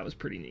was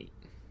pretty neat.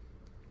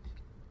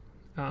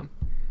 I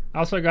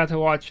also got to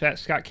watch that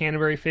Scott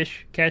Canterbury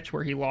fish catch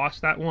where he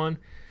lost that one.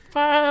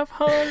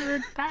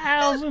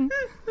 500,000.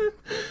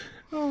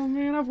 Oh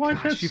man, I've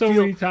watched that so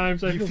many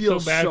times. I feel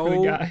so bad for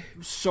the guy.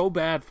 So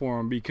bad for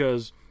him,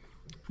 because,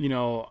 you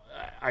know,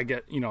 I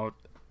get, you know,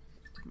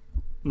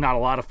 not a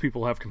lot of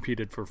people have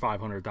competed for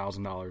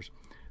 $500,000,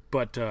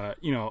 but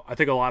you know, I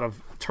think a lot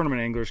of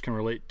tournament anglers can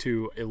relate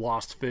to a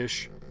lost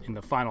fish in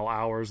the final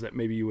hours that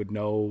maybe you would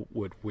know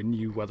would win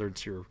you, whether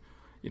it's your,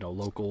 you know,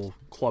 local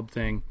club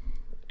thing.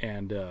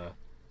 And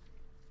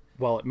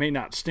while it may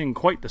not sting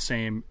quite the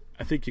same,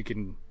 I think you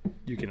can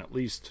at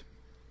least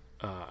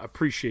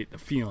appreciate the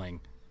feeling.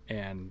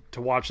 And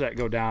to watch that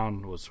go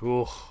down was,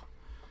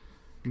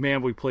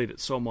 man, we played it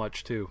so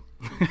much too.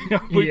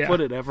 We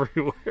put it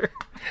everywhere.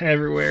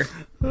 Everywhere.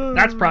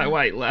 That's probably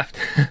why he left.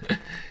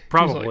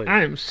 Probably. Like,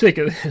 I am sick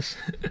of this.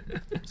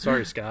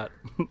 Sorry, Scott.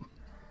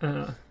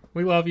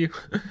 We love you.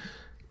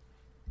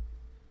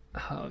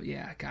 Oh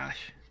yeah,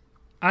 gosh.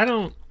 I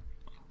don't.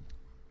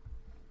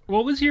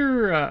 What was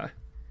your?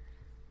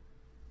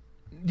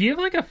 Do you have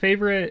like a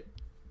favorite?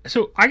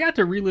 So I got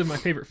to relive my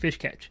favorite fish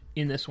catch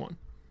in this one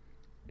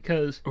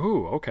because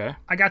Ooh, okay.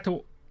 I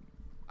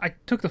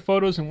took the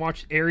photos and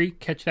watched Ari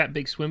catch that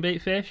big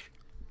swimbait fish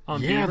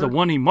on Yeah, Beaver. the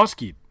one he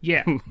muskied.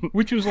 Yeah,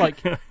 which was like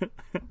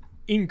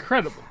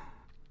incredible.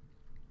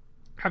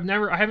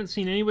 I haven't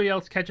seen anybody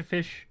else catch a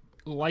fish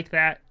like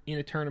that in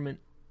a tournament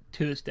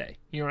to this day.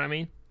 You know what I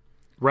mean?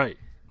 Right.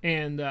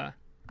 And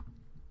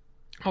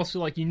also,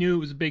 like, you knew it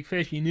was a big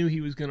fish. You knew he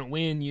was going to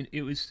win.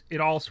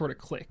 It all sort of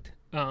clicked.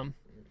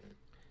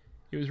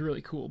 It was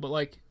really cool. But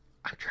like,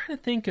 I'm trying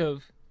to think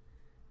of.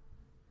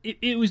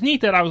 It was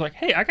neat that I was like,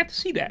 hey, I got to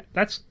see that.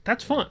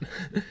 That's fun.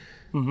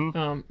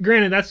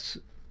 Granted, that's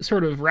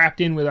sort of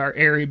wrapped in with our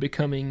area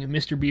becoming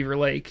Mr. Beaver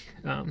Lake.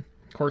 Of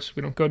course,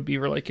 we don't go to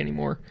Beaver Lake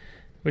anymore,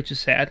 which is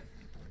sad.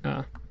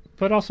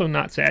 But also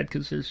not sad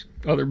because there's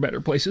other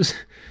better places.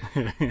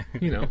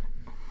 You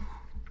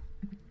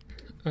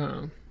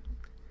know.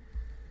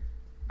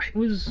 It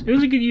was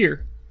a good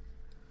year.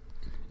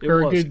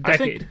 Or a good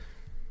decade.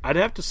 I'd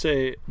have to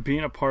say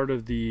being a part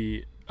of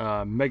the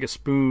Mega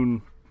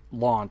Spoon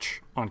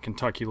launch on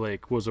Kentucky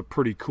Lake was a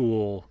pretty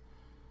cool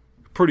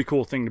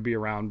thing to be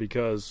around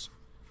because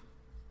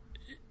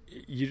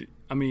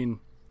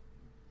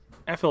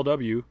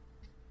FLW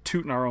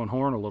tooting our own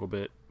horn a little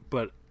bit,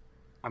 but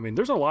I mean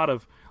there's a lot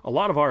of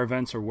our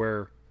events are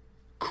where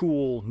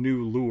cool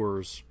new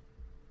lures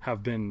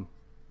have been,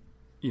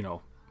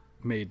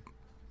 made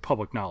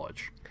public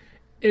knowledge.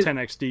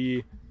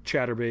 10XD,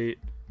 Chatterbait,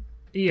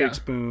 Big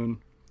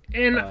Spoon.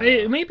 And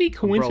it may be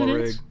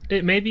coincidence.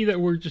 It may be that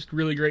we're just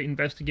really great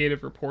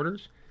investigative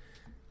reporters.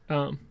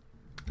 I'm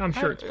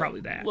sure it's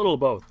probably that. A little of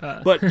both.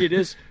 But it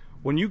is,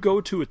 when you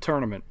go to a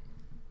tournament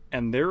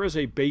and there is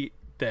a bait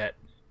that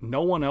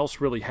no one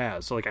else really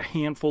has, so like a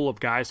handful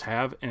of guys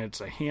have, and it's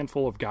a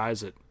handful of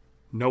guys that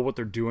know what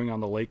they're doing on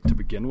the lake to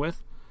begin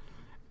with,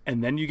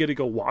 and then you get to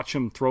go watch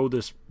them throw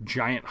this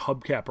giant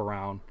hubcap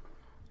around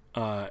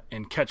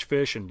and catch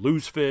fish and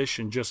lose fish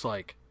and just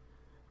like,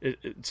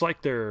 it's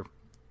like they're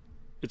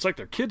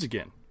kids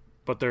again,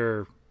 but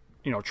they're,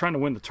 trying to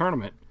win the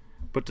tournament.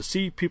 But to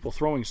see people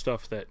throwing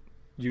stuff that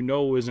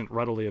isn't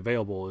readily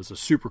available is a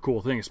super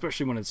cool thing,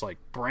 especially when it's like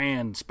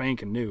brand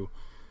spanking new.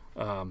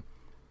 I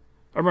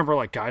remember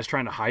like guys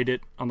trying to hide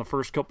it on the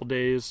first couple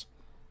days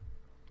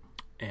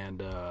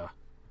and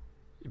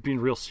being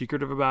real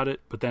secretive about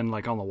it. But then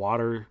like on the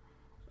water,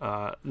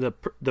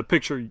 the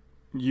picture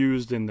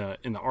used in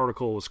the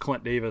article was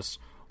Clint Davis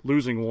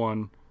losing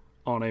one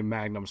on a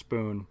Magnum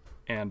spoon,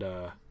 and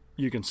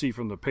you can see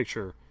from the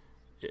picture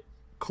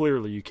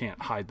clearly you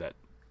can't hide that.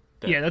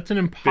 That's an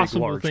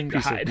impossible big, thing to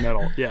hide.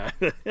 Metal. Yeah.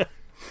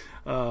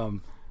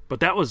 But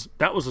that was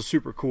a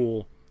super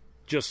cool,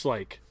 just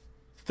like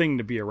thing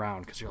to be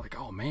around because you're like,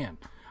 oh man,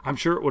 I'm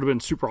sure it would have been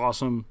super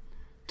awesome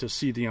to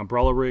see the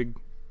umbrella rig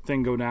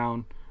thing go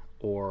down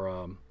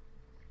or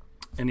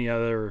any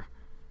other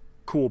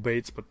cool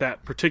baits. But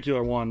that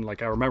particular one,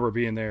 like I remember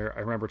being there. I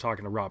remember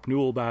talking to Rob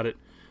Newell about it,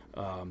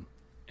 and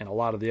a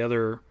lot of the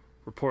other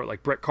report,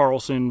 like Brett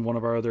Carlson, one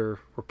of our other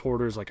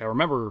reporters. Like I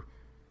remember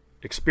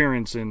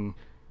experiencing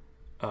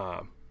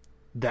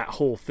that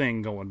whole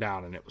thing going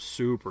down, and it was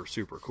super,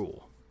 super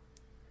cool.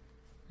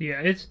 Yeah,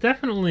 it's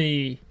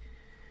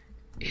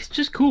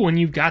just cool when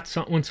you've got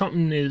when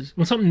something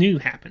new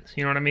happens.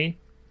 You know what I mean?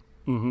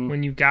 Mm-hmm.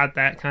 When you've got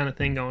that kind of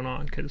thing going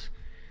on, because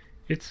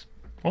it's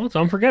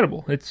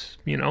unforgettable. It's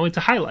it's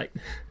a highlight.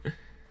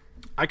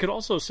 I could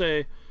also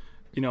say,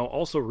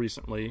 also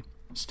recently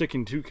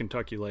sticking to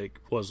Kentucky Lake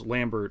was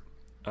Lambert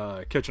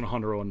catching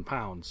 101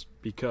 pounds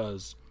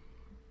because,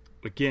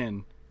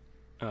 again,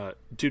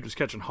 dude was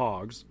catching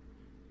hogs.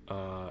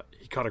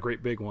 He caught a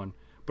great big one,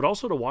 but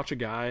also to watch a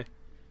guy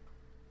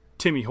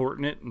Timmy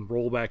Horton it and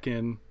roll back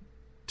in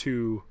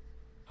to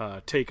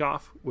take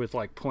off with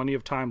like plenty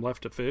of time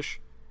left to fish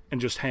and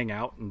just hang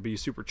out and be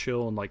super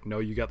chill and like know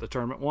you got the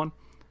tournament won.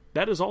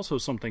 That is also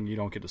something you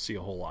don't get to see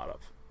a whole lot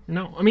of.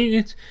 No, I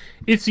mean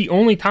it's the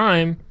only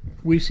time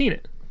we've seen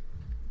it.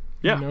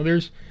 Yeah,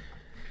 there's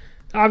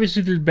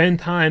been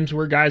times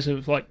where guys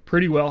have like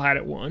pretty well had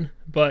it won,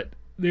 but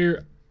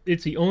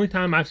it's the only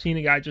time I've seen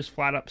a guy just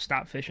flat up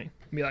stop fishing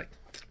and be like,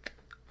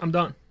 I'm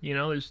done.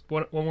 There's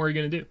what more are you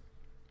gonna do?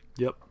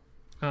 Yep.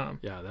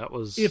 Yeah, that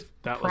was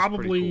probably was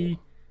pretty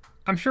cool.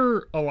 I'm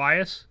sure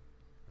Elias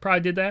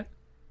probably did that.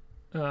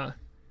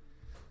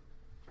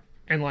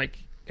 And like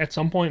at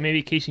some point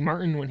maybe Casey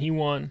Martin when he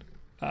won,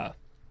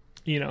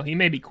 he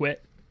maybe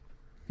quit.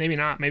 Maybe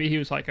not. Maybe he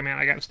was like, man,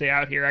 I got to stay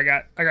out here. I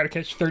got to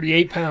catch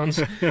 38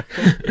 pounds.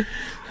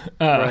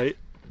 Right.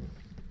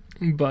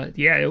 But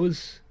yeah,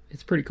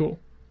 it's pretty cool.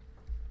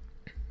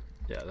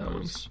 Yeah, that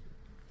was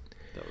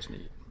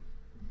neat.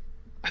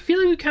 I feel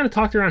like we kind of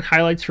talked around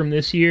highlights from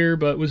this year,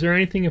 but was there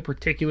anything in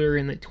particular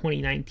in the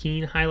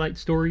 2019 highlight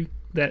story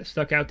that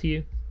stuck out to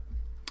you?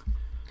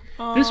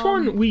 This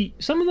one,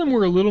 some of them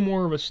were a little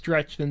more of a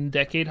stretch than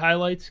decade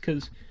highlights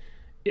because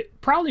it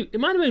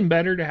might have been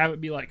better to have it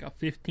be like a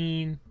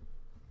 15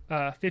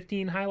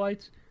 15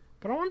 highlights,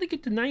 but I wanted to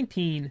get to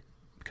 19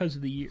 because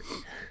of the year.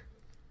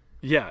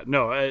 Yeah,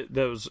 no,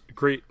 that was a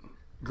great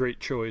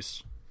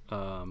choice.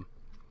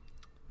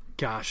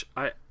 Gosh,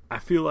 I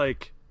feel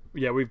like,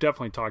 yeah, we've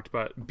definitely talked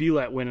about it.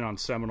 Bilet winning on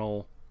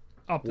Seminole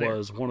Up there.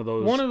 was one of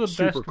those the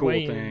super best cool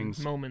weigh-in things.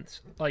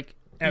 moments, like,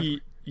 ever.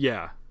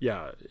 Yeah,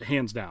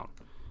 hands down.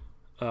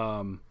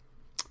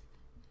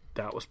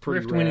 That was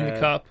pretty Thrift rad. winning the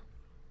Cup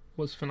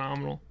was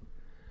phenomenal.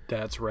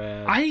 That's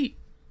rad. I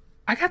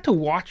got to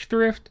watch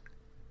Thrift,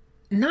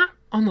 not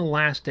on the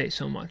last day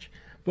so much,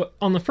 but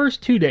on the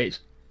first 2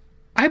 days.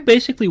 I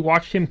basically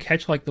watched him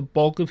catch like the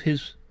bulk of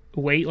his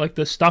weight, like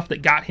the stuff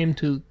that got him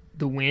to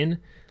the win,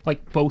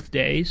 like both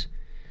days.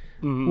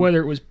 Mm-hmm.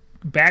 Whether it was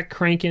back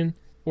cranking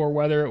or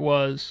whether it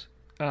was,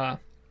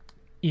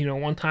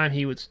 one time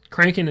he was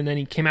cranking and then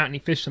he came out and he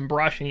fished some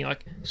brush and he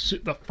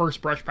the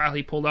first brush pile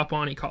he pulled up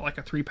on, he caught like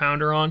a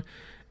 3-pounder on,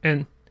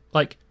 and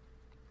like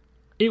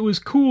it was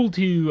cool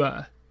to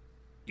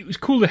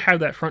have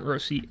that front row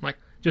seat, and, like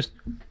just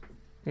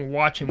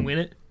watch him win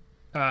it.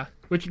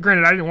 Which,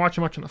 granted, I didn't watch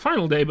him much on the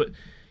final day, but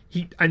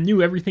I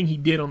knew everything he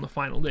did on the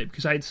final day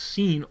because I had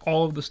seen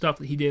all of the stuff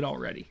that he did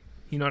already.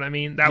 You know what I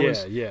mean?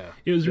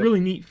 It was really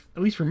neat,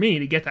 at least for me,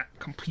 to get that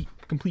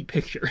complete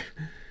picture.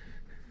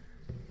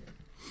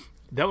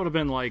 That would have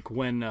been like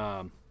when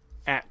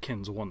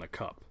Atkins won the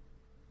Cup.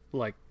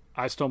 Like,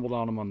 I stumbled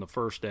on him on the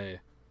first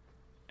day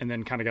and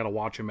then kind of got to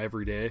watch him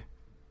every day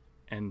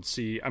and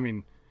see. I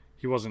mean,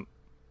 he wasn't.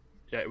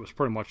 Yeah, it was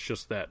pretty much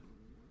just that,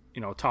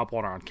 top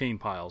water on cane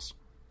piles.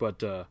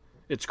 But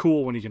it's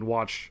cool when you can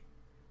watch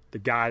the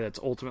guy that's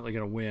ultimately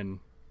going to win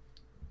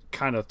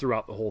kind of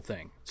throughout the whole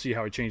thing. See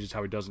how he changes,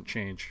 how he doesn't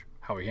change,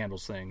 how he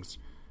handles things.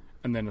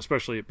 And then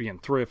especially it being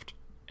Thrift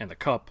and the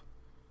Cup,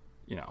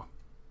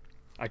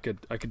 I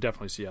could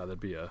definitely see how that'd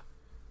be a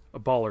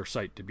baller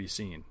sight to be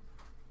seen.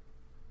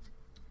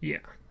 Yeah.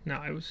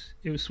 No, it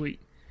was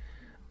sweet.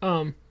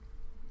 A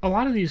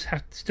lot of these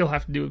still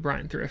have to do with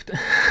Brian Thrift.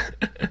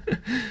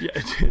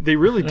 Yeah, they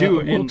really do.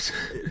 And whoops.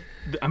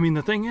 I mean,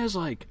 the thing is,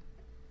 like,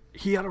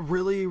 he had a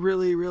really,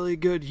 really, really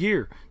good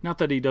year. Not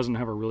that he doesn't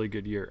have a really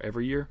good year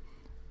every year,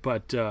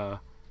 but I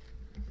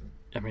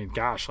mean,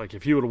 gosh, like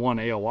if he would have won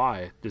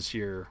AOI this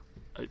year,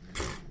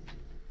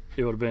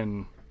 it would have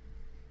been,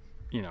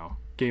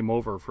 game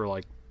over for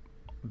like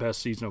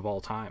best season of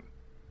all time.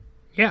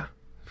 Yeah,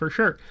 for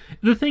sure.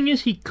 The thing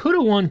is, he could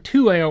have won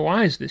 2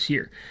 AOIs this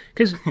year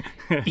because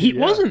he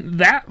wasn't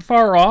that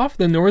far off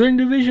the Northern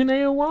Division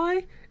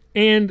AOI,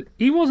 and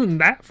he wasn't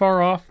that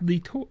far off the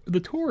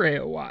tour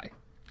AOI.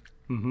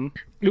 Mm-hmm.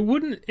 It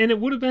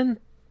would have been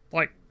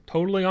like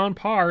totally on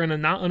par and a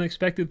not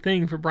unexpected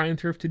thing for Brian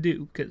Thrift to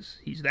do because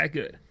he's that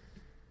good.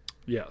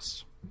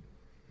 Yes.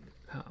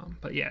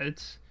 But yeah,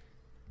 it's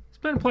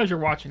been a pleasure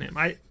watching him.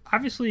 I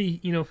obviously,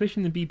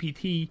 fishing the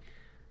BPT,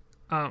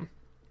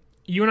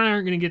 you and I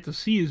aren't going to get to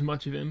see as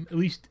much of him, at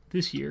least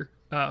this year.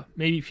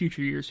 Maybe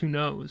future years, who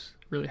knows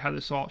really how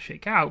this will all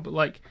shake out. But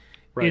like,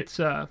 right. It's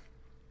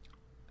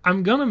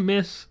I'm gonna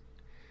miss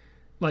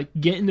like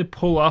getting to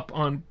pull up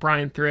on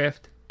Brian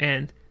Thrift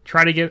and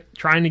trying to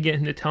get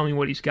him to tell me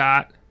what he's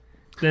got,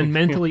 then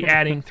mentally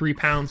adding 3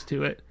 pounds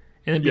to it,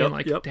 and then being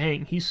like,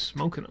 dang, he's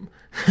smoking them.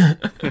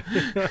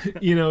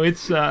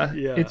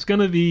 It's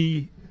gonna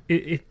be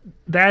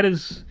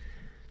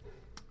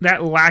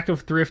that lack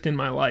of thrift in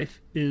my life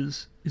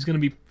is gonna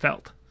be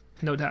felt,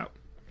 no doubt.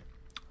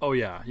 Oh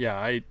yeah,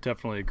 I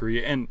definitely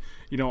agree. And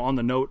on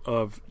the note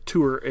of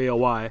tour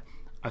AOI,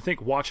 I think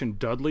watching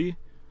Dudley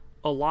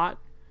a lot.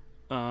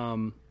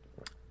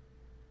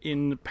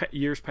 In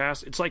years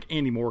past, it's like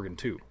Andy Morgan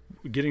too.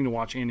 Getting to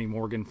watch Andy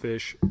Morgan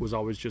fish was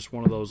always just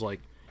one of those, like,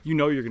 you're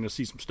going to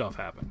see some stuff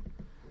happen,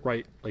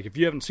 right? Like if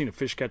you haven't seen a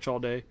fish catch all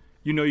day,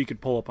 you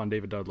could pull up on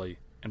David Dudley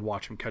and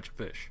watch him catch a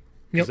fish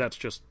because that's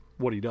just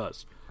what he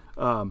does.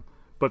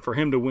 But for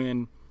him to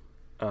win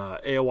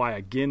AOI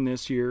again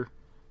this year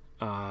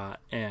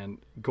and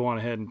go on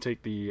ahead and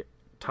take the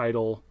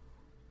title,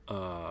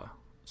 so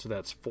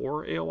that's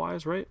 4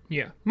 AOIs, right?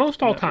 Yeah,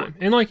 most all time.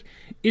 And like,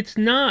 it's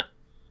not.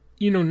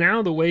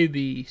 Now the way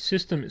the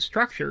system is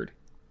structured,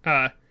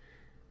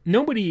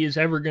 nobody is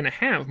ever going to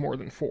have more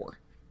than 4.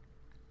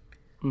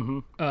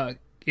 Mm-hmm.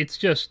 It's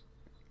just,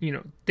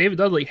 David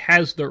Dudley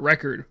has the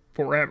record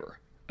forever.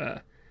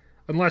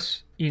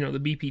 Unless, the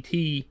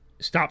BPT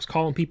stops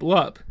calling people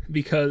up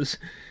because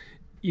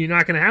you're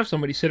not going to have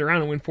somebody sit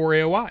around and win 4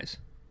 AOIs.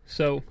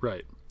 So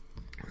right.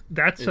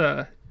 That's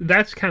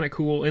kind of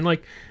cool. And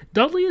like,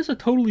 Dudley is a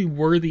totally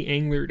worthy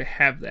angler to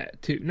have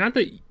that too. Not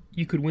that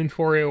you could win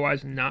 4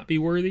 AOIs and not be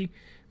worthy,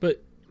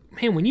 but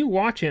man, when you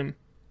watch him,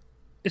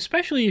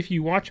 especially if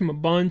you watch him a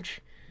bunch,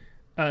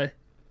 and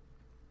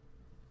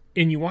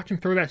you watch him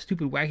throw that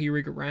stupid wacky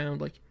rig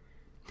around, like,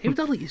 David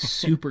Dudley is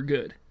super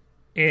good,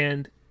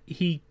 and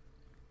he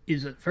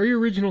is a very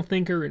original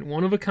thinker and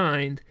one of a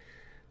kind,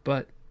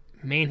 but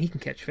man, he can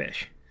catch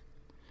fish.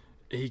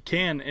 He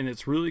can, and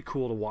it's really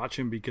cool to watch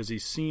him because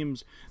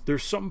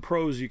there's some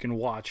pros you can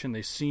watch and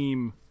they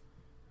seem,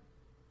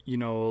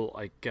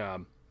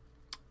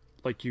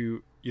 like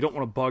you don't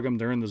want to bug them.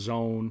 They're in the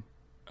zone.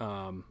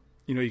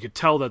 you could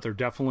tell that they're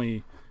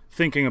definitely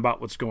thinking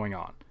about what's going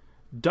on.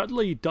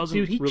 Dudley doesn't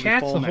Dude, he really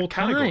chats fall the in whole that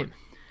category. time.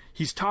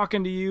 He's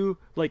talking to you,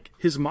 like,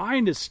 his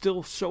mind is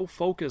still so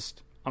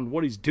focused on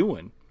what he's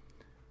doing,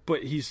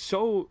 but he's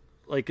so,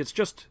 like, it's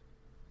just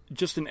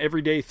an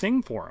everyday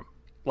thing for him.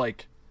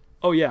 Like,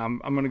 oh yeah, I'm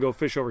going to go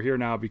fish over here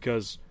now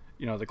because,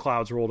 the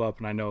clouds rolled up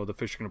and I know the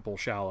fish are going to pull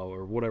shallow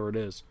or whatever it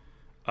is.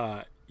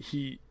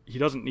 He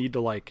doesn't need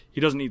to,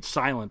 he doesn't need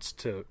silence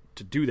to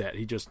do that.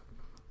 He just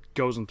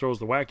goes and throws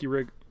the wacky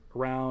rig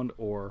around,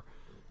 or,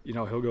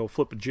 he'll go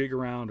flip a jig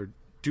around or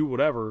do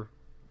whatever,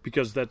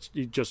 because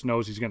he just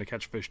knows he's going to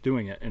catch fish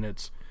doing it. And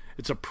it's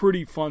a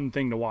pretty fun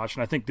thing to watch.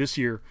 And I think this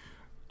year,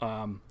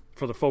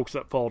 for the folks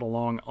that followed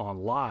along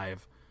on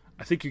live,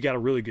 I think you got a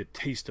really good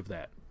taste of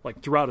that,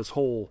 like throughout his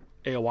whole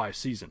AOY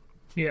season.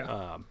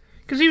 Yeah.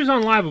 Because he was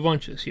on live a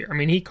bunch this year. I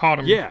mean, he caught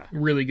him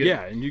really good.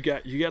 Yeah, and you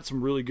got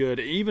some really good,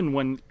 even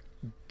when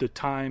the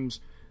times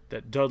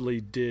that Dudley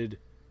did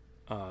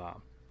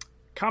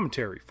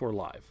commentary for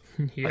live.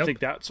 Yep. I think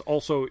that's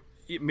also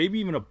maybe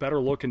even a better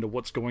look into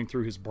what's going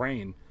through his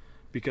brain,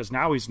 because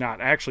now he's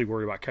not actually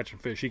worried about catching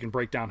fish. He can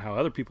break down how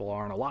other people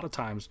are, and a lot of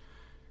times,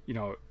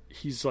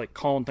 he's like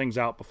calling things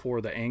out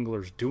before the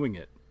angler's doing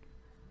it,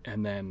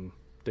 and then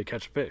they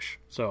catch a fish.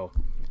 So,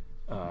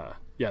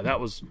 that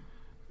was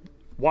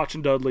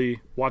watching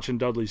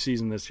Dudley's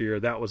season this year.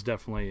 That was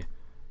definitely,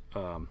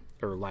 or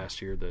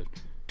last year, the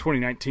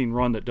 2019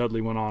 run that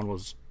Dudley went on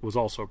was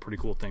also a pretty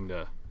cool thing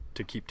to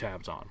keep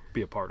tabs on,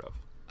 be a part of.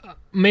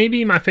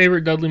 Maybe my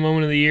favorite Dudley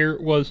moment of the year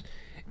was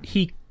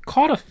he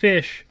caught a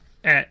fish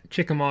at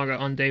Chickamauga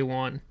on day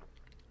one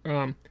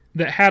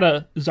that had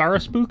a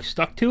Zara spook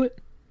stuck to it.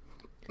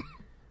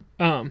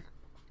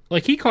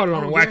 He caught it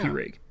on a wacky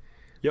rig.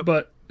 Yep.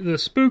 But the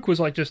spook was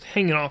just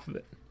hanging off of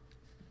it.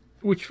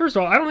 Which, first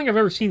of all, I don't think I've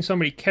ever seen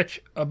somebody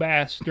catch a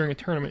bass during a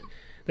tournament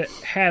that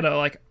had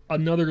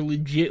another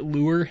legit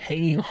lure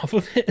hanging off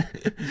of it.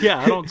 Yeah,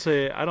 I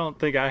don't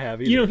think I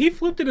have either. He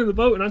flipped it in the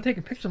boat, and I'm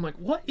taking pictures. I'm like,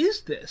 what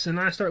is this? And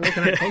I start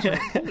looking at it closer. I'm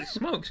like, holy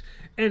smokes.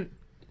 And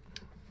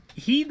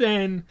he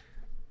then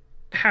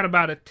had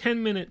about a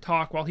 10-minute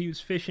talk while he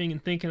was fishing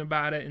and thinking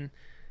about it and,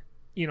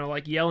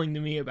 yelling to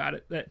me about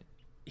it, that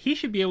he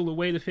should be able to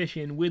weigh the fish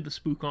in with the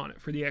spook on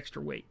it for the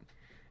extra weight.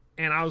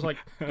 And I was like,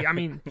 yeah, I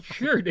mean,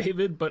 sure,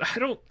 David, but I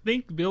don't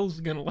think Bill's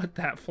going to let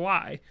that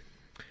fly.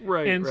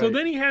 Right. And so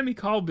then he had me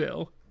call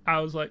Bill. I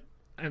was like,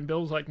 and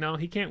Bill was like, no,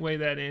 he can't weigh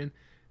that in.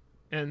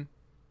 And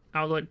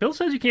I was like, Bill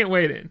says you can't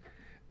weigh it in.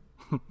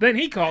 Then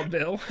he called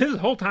Bill. His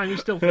whole time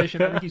he's still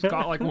fishing. I think he's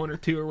caught one or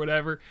two or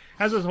whatever.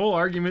 Has this whole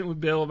argument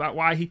with Bill about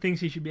why he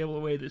thinks he should be able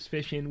to weigh this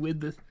fish in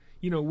with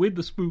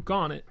the spook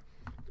on it.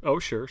 Oh,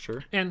 sure.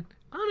 And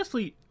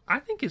honestly, I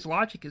think his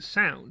logic is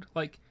sound.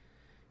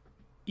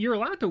 You're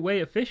allowed to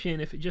weigh a fish in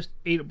if it just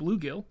ate a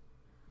bluegill.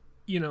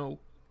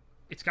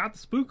 It's got the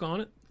spook on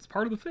it. It's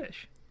part of the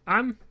fish.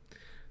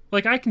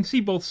 I can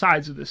see both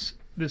sides of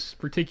this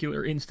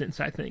particular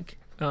instance, I think.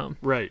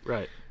 Right.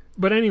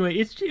 But anyway,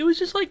 it was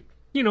just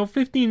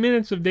 15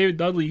 minutes of David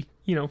Dudley,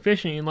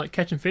 fishing and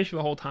catching fish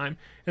the whole time.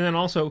 And then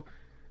also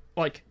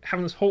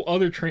having this whole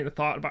other train of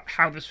thought about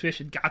how this fish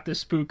had got this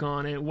spook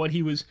on it, what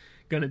he was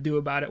going to do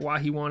about it, why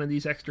he wanted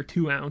these extra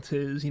 2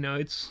 ounces. It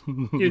was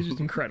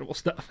just incredible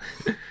stuff.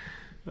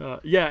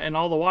 And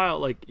all the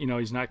while,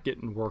 he's not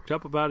getting worked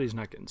up about it. He's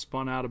not getting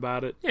spun out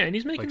about it. Yeah, and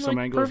he's making he's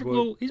making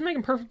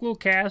perfect little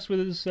casts with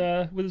his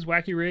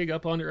wacky rig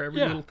up under every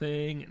little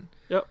thing, and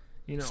yep,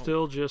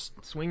 still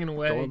just swinging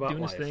away,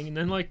 doing his thing, and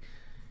then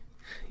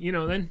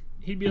then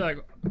he'd be like,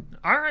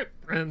 all right,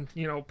 and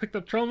picked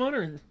up trolling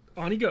motor and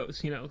on he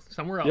goes,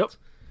 somewhere else.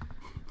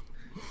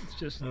 Yep. It's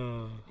just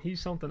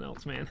he's something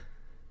else, man.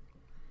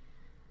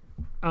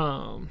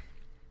 I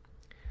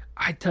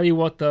tell you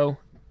what though,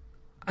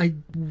 I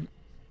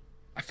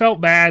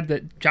felt bad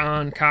that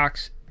John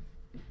Cox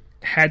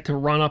had to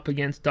run up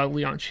against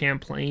Dudley on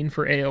Champlain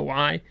for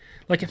AOY.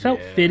 It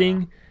felt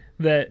fitting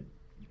that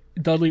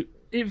Dudley...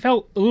 It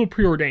felt a little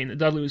preordained that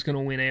Dudley was going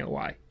to win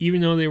AOY.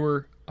 Even though they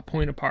were a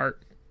point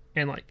apart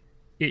and,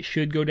 it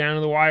should go down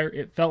to the wire,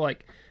 it felt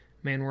like,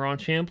 man, we're on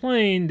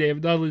Champlain,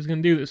 David Dudley's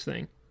going to do this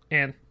thing.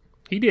 And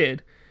he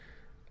did.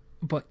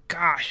 But,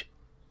 gosh,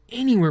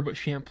 anywhere but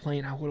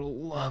Champlain, I would have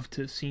loved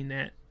to have seen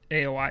that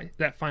AOY,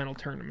 that final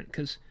tournament,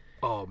 because...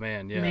 Oh,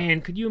 man, yeah.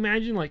 Man, could you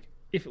imagine,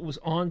 if it was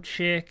on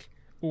Chick,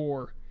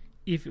 or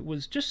if it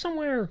was just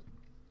somewhere,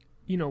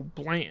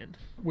 bland,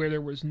 where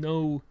there was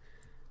no...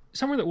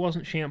 Somewhere that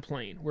wasn't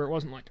Champlain, where it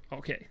wasn't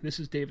okay, this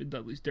is David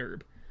Dudley's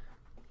derb,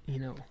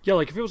 Yeah,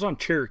 if it was on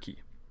Cherokee.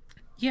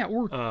 Yeah,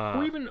 or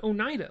even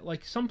Oneida,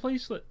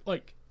 someplace that,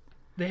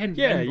 they hadn't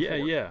been before.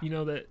 Yeah.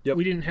 That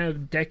we didn't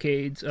have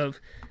decades of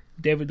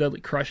David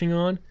Dudley crushing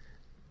on.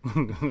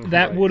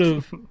 That would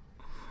have...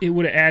 It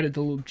would have added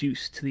a little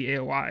juice to the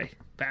AOY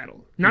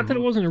battle. Not that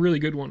it wasn't a really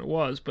good one, it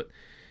was, but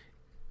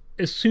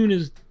as soon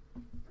as,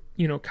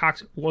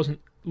 Cox wasn't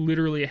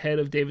literally ahead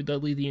of David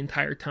Dudley the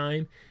entire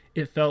time,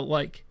 it felt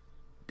like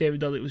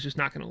David Dudley was just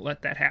not going to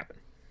let that happen.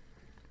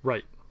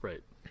 Right.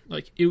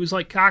 It was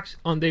like Cox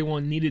on day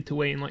one needed to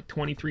weigh in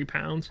 23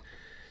 pounds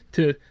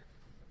to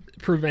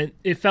prevent.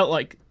 It felt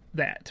like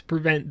that to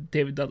prevent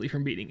David Dudley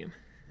from beating him.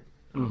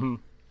 Mm-hmm.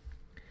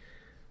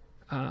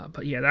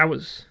 But yeah, that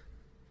was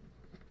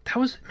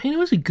man. It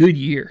was a good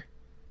year.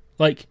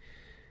 Like,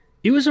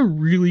 it was a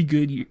really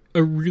good year,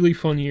 a really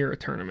fun year of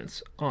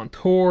tournaments on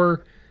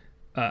tour,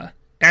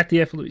 at the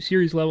FLW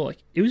series level. Like,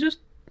 it was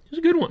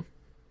a good one.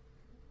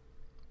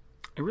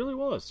 It really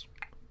was.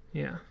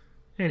 Yeah.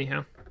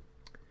 Anyhow.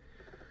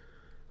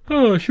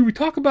 Oh, should we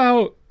talk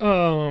about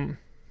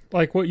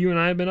like what you and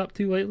I have been up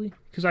to lately?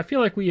 Because I feel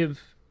like we have,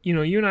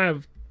 you and I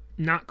have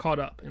not caught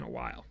up in a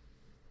while.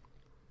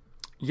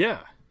 Yeah.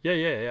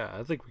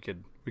 I think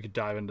we could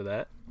dive into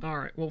that. All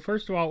right. Well,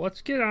 first of all,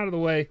 let's get out of the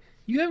way.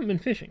 You haven't been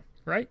fishing,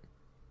 right?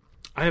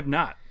 I have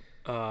not.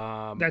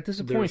 That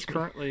disappoints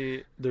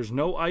me. There's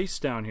no ice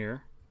down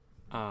here.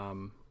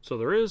 So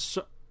there is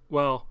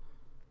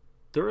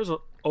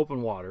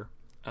open water,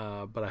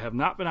 but I have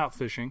not been out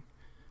fishing.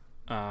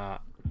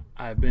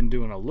 I've been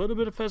doing a little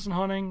bit of pheasant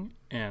hunting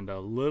and a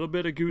little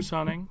bit of goose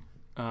hunting,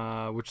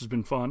 which has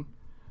been fun.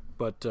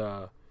 But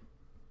I've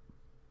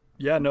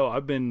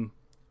been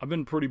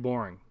pretty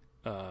boring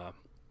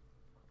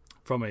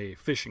from a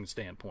fishing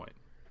standpoint,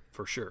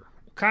 for sure.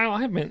 Kyle,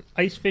 I have been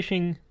ice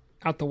fishing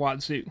out the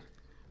wazoo.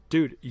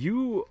 Dude,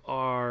 you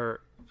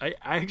are. I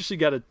actually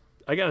got a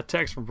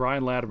text from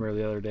Brian Latimer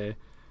the other day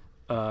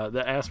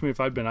that asked me if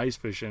I'd been ice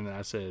fishing, and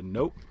I said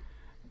nope.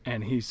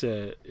 And he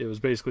said it was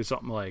basically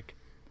something like,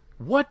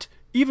 "What?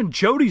 Even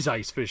Jody's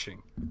ice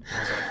fishing?" I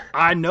was like,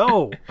 "I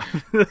know,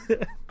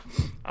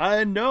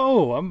 I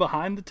know. I'm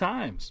behind the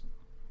times."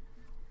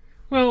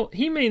 Well,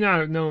 he may not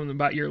have known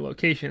about your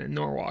location in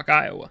Norwalk,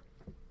 Iowa.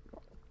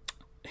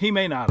 He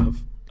may not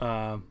have,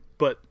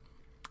 but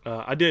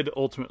I did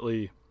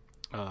ultimately.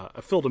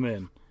 I filled him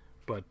in,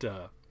 but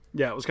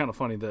it was kind of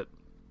funny that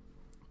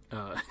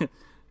I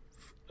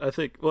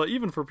think, well,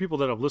 even for people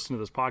that have listened to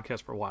this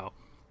podcast for a while,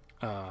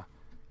 I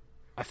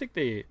think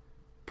they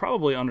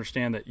probably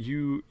understand that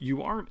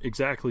you aren't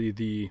exactly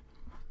the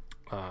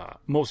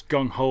most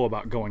gung-ho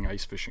about going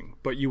ice fishing,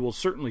 but you will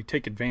certainly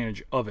take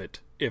advantage of it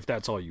if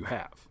that's all you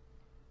have.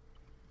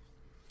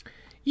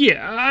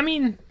 Yeah, I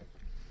mean,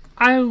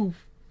 I'm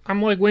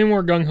like way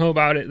more gung-ho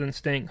about it than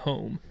staying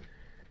home.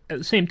 At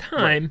the same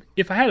time, right.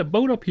 If I had a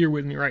boat up here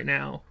with me right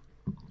now,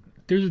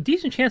 there's a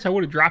decent chance I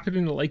would have dropped it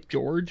into Lake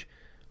George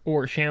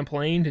or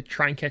Champlain to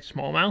try and catch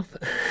smallmouth.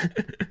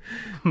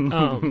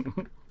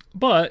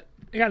 But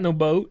I got no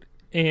boat,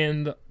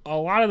 and a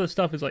lot of the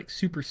stuff is like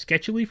super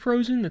sketchily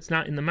frozen that's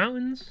not in the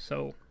mountains,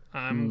 so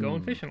I'm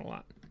going fishing a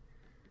lot.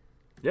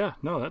 Yeah,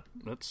 no,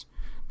 that's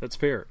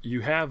fair. You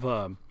have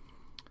for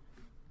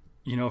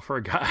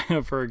a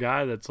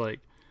guy that's like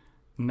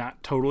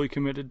not totally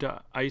committed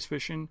to ice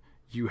fishing,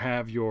 you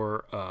have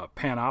your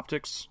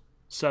Panoptix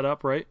set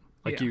up, right?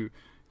 Like you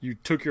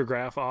took your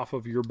graph off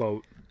of your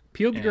boat,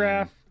 peeled the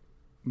graph,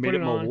 made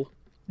it mobile.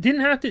 Didn't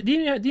have to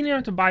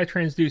buy a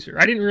transducer.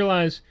 I didn't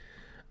realize.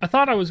 I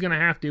thought I was gonna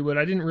have to, but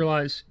I didn't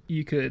realize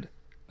you could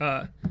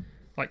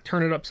like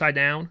turn it upside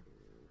down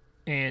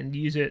and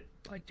use it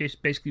like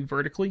just basically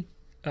vertically.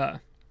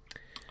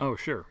 Oh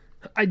sure.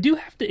 I do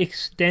have to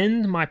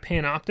extend my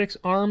Panoptix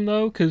arm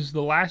though, because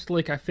the last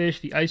lake I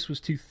fished, the ice was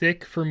too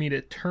thick for me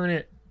to turn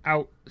it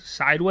out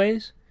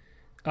sideways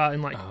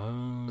and like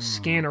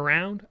scan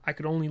around. I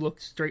could only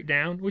look straight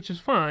down, which is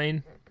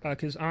fine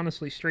because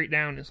honestly, straight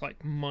down is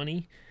like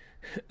money,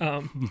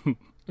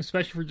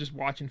 especially for just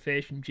watching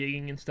fish and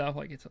jigging and stuff.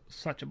 Like it's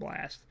such a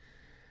blast.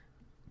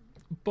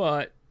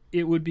 But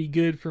it would be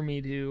good for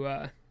me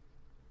to.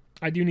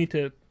 I do need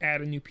to add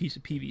a new piece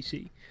of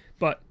PVC,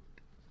 but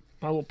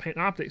my little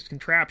Panoptix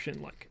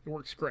contraption, like, it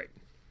works great.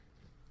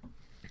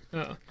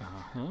 Although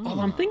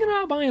I'm thinking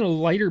about buying a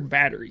lighter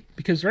battery,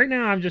 because right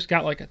now I've just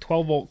got like a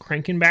 12-volt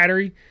cranking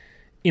battery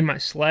in my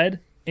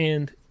sled,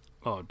 and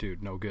oh,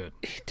 dude, no good.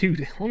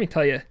 Dude, let me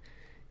tell you,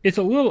 it's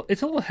a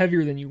little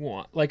heavier than you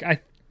want. Like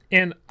I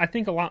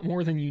think a lot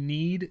more than you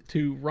need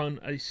to run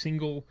a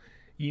single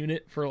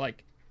unit for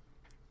like,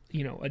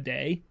 a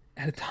day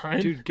at a time.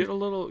 Dude, get a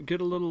little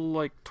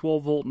like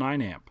 12-volt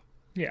 9-amp.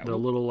 Yeah, the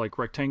little like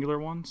rectangular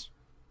ones.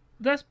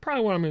 That's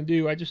probably what I'm going to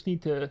do. I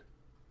need to,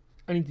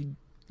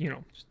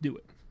 just do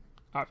it.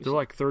 Obviously. They're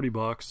like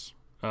 $30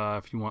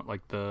 if you want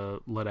like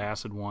the lead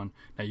acid one.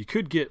 Now you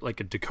could get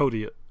like a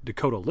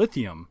Dakota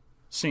Lithium,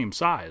 same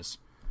size.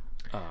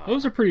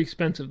 Those are pretty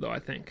expensive though, I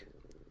think.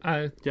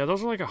 Yeah,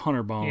 those are like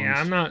 $100. Yeah,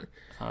 I'm not. If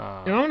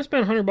I'm going to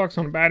spend $100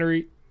 on a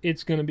battery,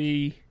 it's going to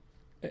be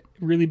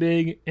really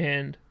big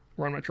and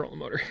run my trolling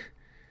motor.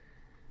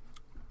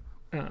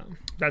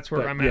 That's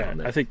where I'm at.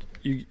 Yeah, I think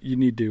you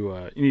need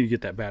to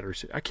get that battery.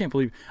 I can't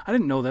believe I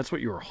didn't know that's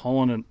what you were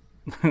hauling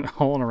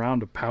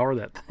around to power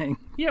that thing.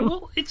 Yeah,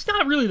 well, it's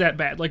not really that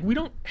bad. Like we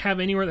don't have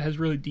anywhere that has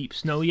really deep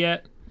snow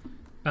yet.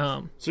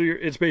 So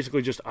it's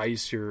basically just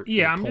ice. You're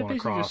I'm pulling basically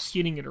across. Just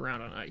skidding it around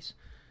on ice.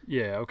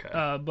 Yeah,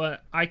 okay.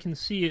 But I can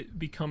see it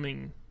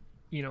becoming,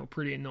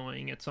 pretty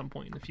annoying at some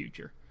point in the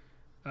future.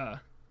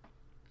 But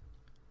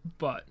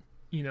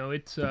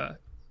it's a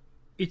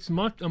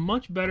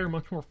much better,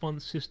 much more fun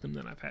system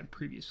than I've had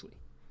previously.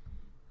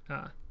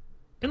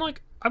 And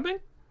like I've been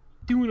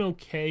doing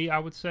okay, I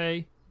would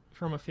say,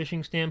 from a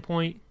fishing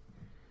standpoint.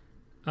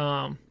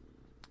 I'm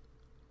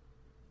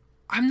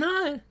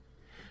not.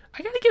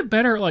 I gotta get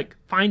better at like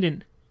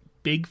finding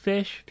big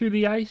fish through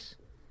the ice.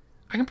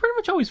 I can pretty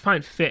much always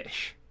find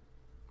fish.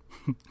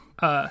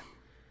 But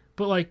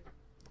like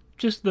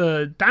just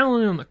the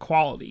dialing in on the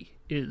quality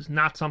is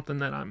not something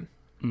that I'm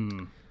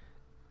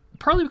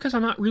probably because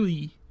I'm not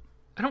really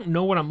I don't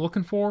know what I'm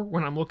looking for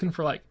when I'm looking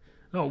for like,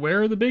 oh,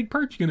 where are the big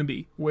perch gonna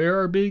be? Where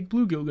are big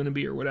bluegill gonna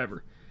be or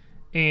whatever?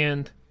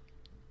 And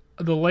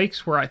the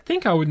lakes where I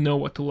think I would know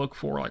what to look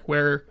for, like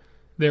where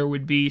there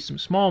would be some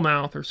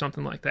smallmouth or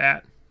something like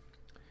that.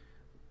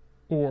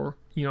 Or,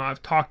 you know,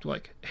 I've talked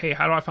like, hey,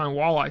 how do I find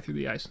walleye through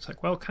the ice? It's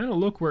like, well, kind of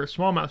look where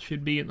smallmouth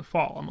should be in the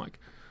fall. I'm like,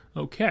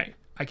 okay,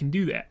 I can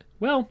do that.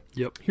 Well,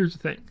 here's the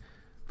thing.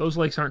 Those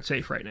lakes aren't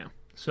safe right now.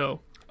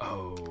 So,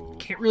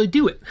 can't really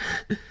do it.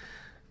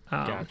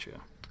 Gotcha.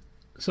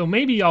 So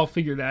maybe I'll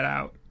figure that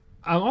out.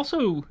 I'm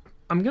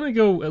going to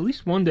go at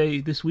least one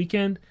day this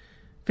weekend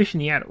fishing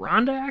the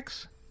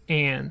Adirondacks.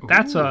 And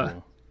that's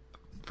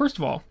first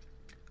of all,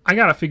 I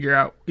got to figure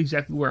out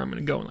exactly where I'm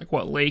going to go and like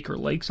what lake or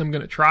lakes I'm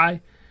going to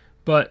try.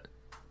 But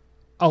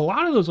a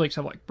lot of those lakes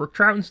have like brook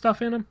trout and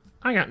stuff in them.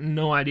 I got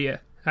no idea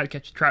how to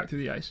catch a trout through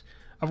the ice.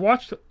 I've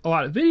watched a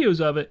lot of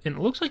videos of it, and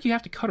it looks like you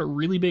have to cut a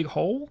really big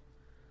hole.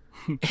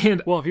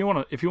 And well, if you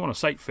want to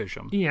sight fish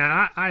them,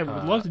 yeah, I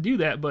would love to do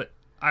that, but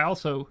I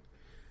don't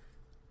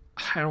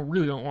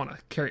want to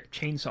carry a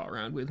chainsaw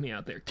around with me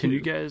out there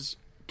too.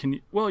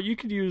 Well, you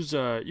could use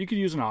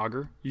an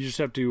auger. You just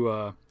have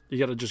to you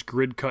got to just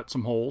grid cut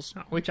some holes,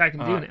 which I can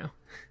do now.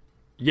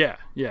 Yeah.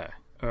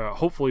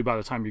 Hopefully, by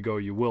the time you go,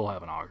 you will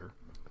have an auger.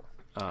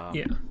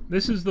 Yeah,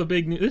 this is the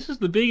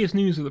biggest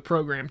news of the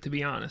program. To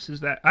be honest,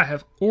 is that I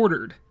have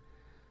ordered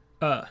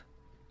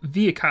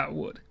via Kyle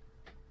Wood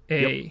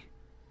a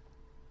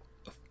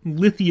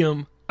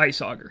lithium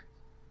ice auger.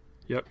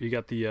 Yep, you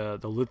got the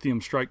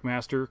Lithium Strike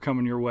Master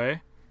coming your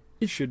way.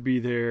 It should be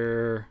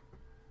there,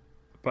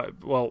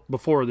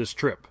 before this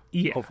trip.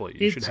 Yeah, hopefully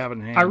you should have it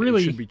in hand.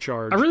 It should be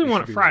charged. I really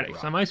want it Friday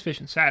because I'm ice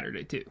fishing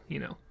Saturday too. You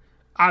know.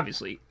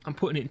 Obviously, I'm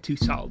putting in 2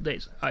 solid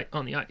days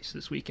on the ice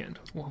this weekend.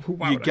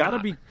 You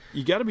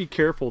gotta be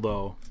careful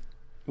though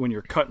when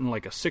you're cutting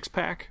like a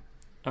 6-pack,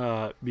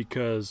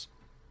 because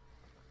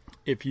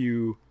if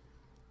you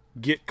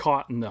get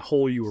caught in the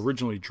hole you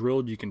originally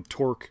drilled, you can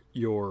torque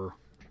your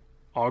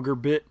auger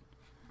bit,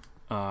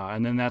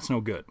 and then that's no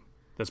good.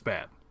 That's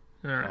bad.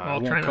 All right,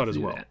 I'll try not to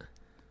do that.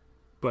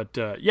 But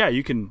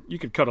you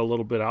could cut a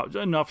little bit out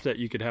enough that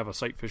you could have a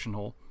sight fishing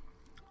hole.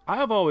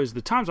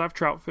 The times I've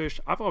trout fished,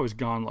 I've always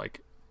gone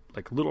like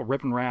little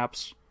rip and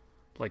wraps,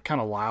 like kind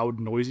of loud,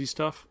 noisy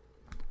stuff.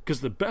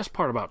 Because the best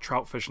part about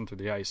trout fishing through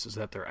the ice is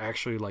that they're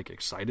actually like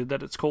excited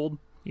that it's cold.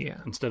 Yeah.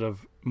 Instead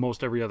of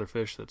most every other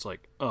fish that's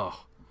like,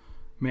 oh,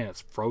 man,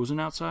 it's frozen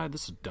outside?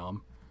 This is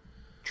dumb.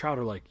 Trout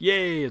are like,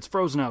 yay, it's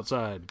frozen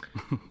outside.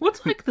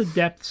 What's like the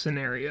depth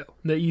scenario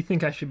that you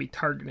think I should be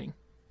targeting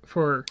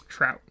for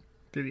trout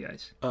through the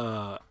ice?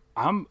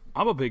 I'm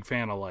a big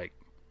fan of like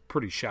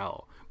pretty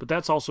shallow. But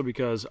that's also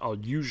because I'll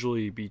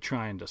usually be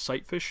trying to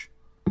sight fish.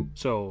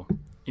 So,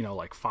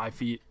 like 5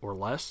 feet or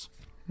less.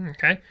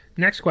 Okay.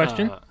 Next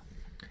question.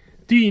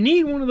 Do you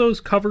need one of those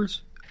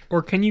covers?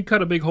 Or can you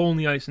cut a big hole in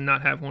the ice and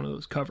not have one of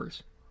those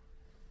covers?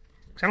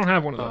 Because I don't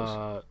have one of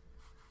those.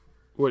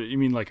 What, you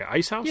mean like an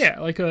ice house? Yeah,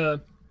 like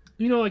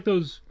like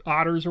those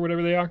otters or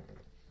whatever they are.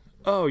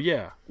 Oh,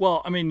 yeah.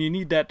 Well, I mean, you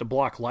need that to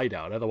block light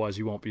out. Otherwise,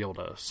 you won't be able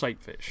to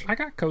sight fish. I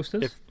got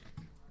Costas.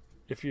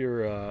 If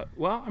you're,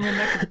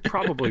 that could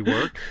probably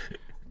work.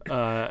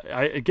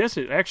 I guess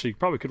it actually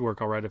probably could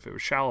work all right if it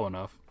was shallow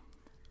enough.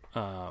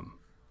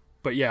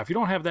 But yeah, if you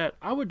don't have that,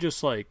 I would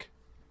just like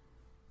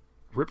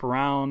rip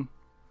around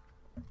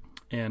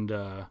and,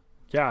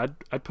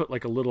 I'd put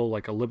like a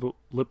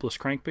lipless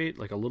crankbait,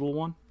 like a little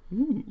one.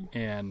 Ooh.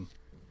 And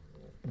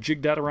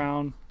jig that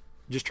around.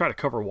 Just try to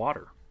cover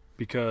water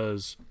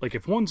because like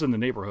if one's in the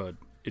neighborhood,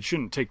 it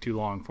shouldn't take too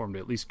long for them to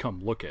at least come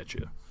look at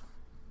you.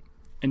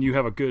 And you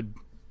have a good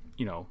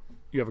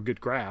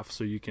graph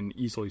so you can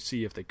easily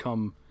see if they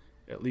come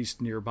at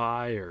least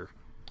nearby or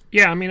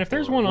yeah, I mean if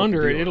there's one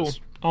under it,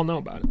 I'll know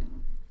about it.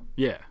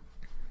 Yeah.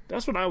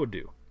 That's what I would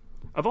do.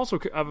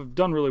 I've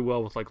done really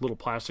well with like little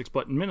plastics,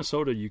 but in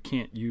Minnesota you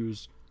can't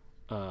use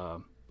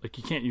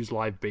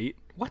live bait.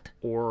 What?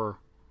 Or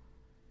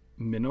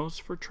minnows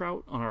for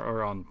trout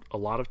on a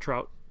lot of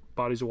trout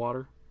bodies of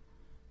water.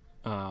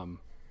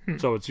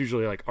 So it's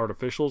usually like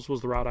artificials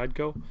was the route I'd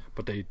go,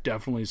 but they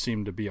definitely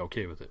seem to be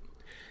okay with it.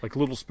 Like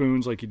little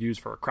spoons like you'd use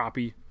for a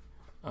crappie.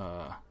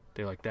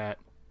 They like that.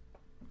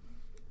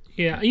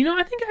 Yeah,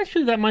 I think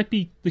actually that might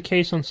be the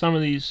case on some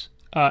of these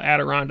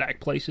Adirondack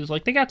places.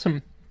 Like they got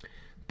some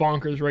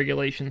bonkers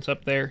regulations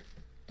up there,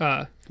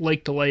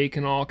 lake to lake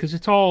and all, because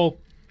it's all,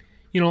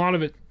 a lot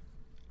of it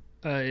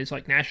is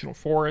like national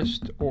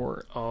forest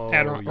or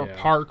or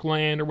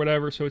parkland or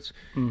whatever. So it's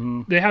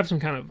they have some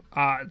kind of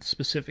odd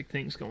specific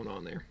things going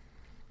on there.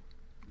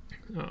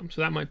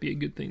 So that might be a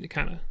good thing to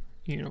kind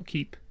of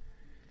keep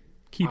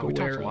keep we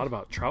aware talked of. a lot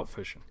about trout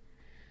fishing.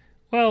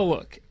 Well,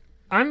 look,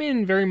 I'm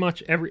in very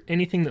much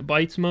anything that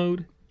bites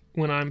mode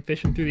when I'm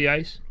fishing through the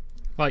ice.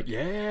 Like,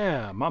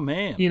 yeah, my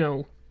man. You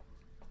know,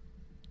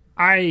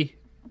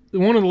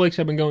 one of the lakes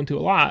I've been going to a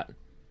lot,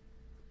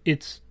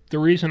 it's the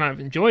reason I've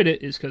enjoyed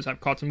it is because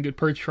I've caught some good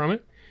perch from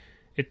it.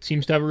 It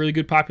seems to have a really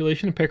good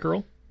population of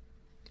pickerel.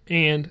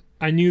 And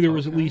I knew there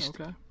was at least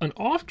an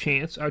off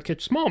chance I would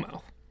catch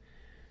smallmouth.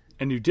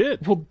 And you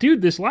did. Well,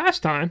 dude, this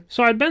last time,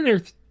 so I'd been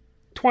there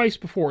twice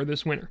before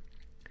this winter.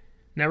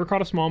 Never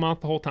caught a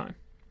smallmouth the whole time.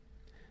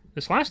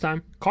 This last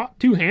time, caught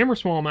 2 hammer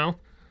smallmouth,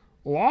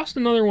 lost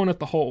another one at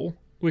the hole,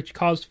 which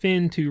caused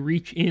Finn to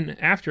reach in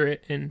after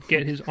it and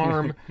get his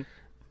arm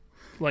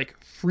like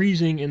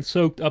freezing and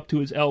soaked up to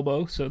his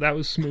elbow, so that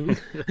was smooth.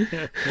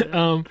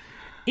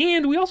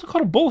 And we also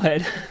caught a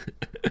bullhead.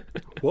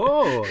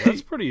 Whoa,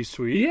 that's pretty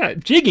sweet. Yeah,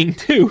 jigging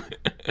too.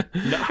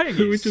 Nice.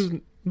 Which is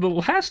the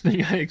last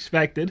thing I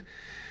expected.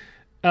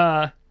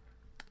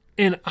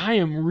 And I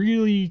am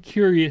really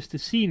curious to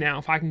see now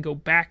if I can go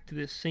back to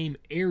this same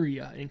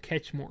area and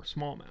catch more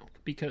smallmouth.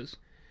 Because,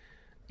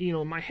 you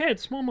know, in my head,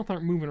 smallmouth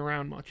aren't moving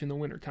around much in the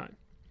wintertime.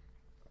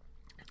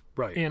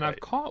 Right. And I've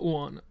caught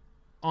one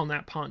on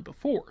that pond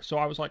before. So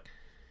I was like,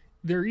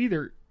 there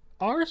either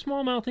are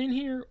smallmouth in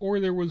here or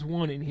there was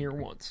one in here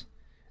once.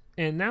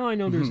 And now I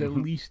know there's at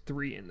least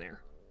 3 in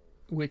there.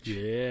 Which,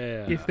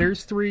 if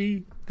there's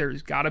 3,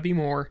 there's got to be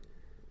more.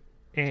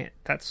 And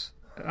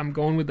I'm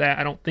going with that.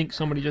 I don't think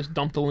somebody just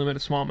dumped a limit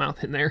of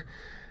smallmouth in there.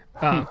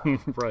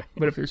 Right.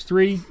 But if there's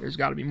 3, there's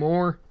got to be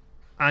more.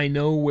 I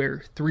know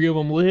where 3 of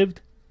them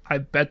lived. I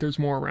bet there's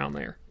more around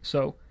there.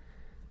 So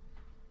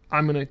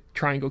I'm going to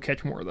try and go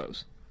catch more of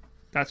those.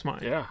 That's my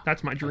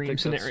dream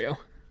scenario.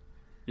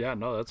 Yeah,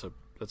 no, that's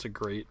a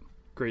great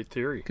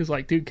theory. Because,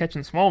 like, dude,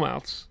 catching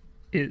smallmouths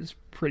is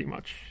pretty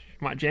much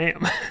my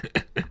jam.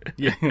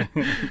 Yeah.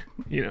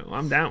 You know,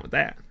 I'm down with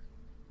that.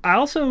 I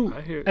also,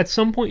 at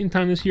some point in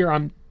time this year,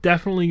 I'm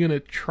definitely going to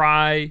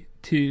try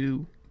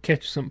to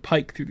catch some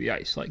pike through the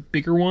ice, like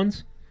bigger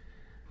ones.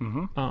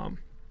 Mm-hmm.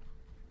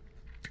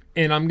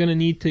 And I'm going to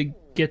need to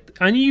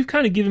I know you've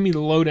kind of given me the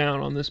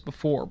lowdown on this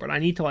before, but I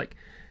need to, like,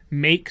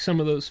 make some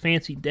of those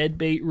fancy dead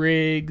bait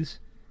rigs,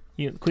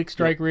 you know, quick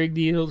strike rig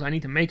deals. I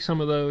need to make some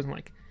of those and,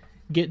 like,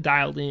 get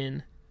dialed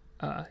in.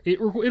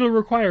 It'll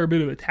require a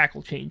bit of a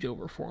tackle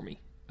changeover for me.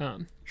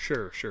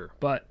 Sure.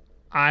 But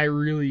I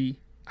really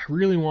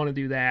want to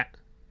do that,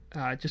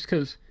 just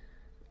because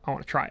I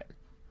want to try it.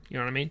 You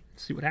know what I mean?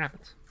 See what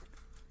happens.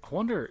 I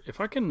wonder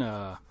if I can.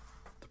 The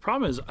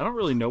problem is I don't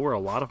really know where a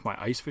lot of my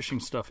ice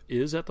fishing stuff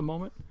is at the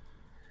moment.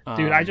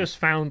 Dude, I just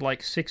found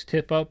like 6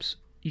 tip-ups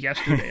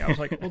yesterday. I was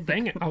like, well,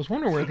 dang it. I was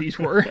wondering where these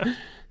were.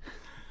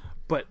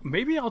 But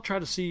maybe I'll try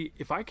to see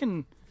if I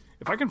can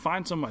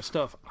find some of my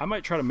stuff. I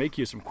might try to make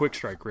you some quick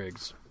strike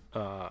rigs,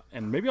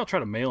 and maybe I'll try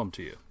to mail them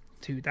to you.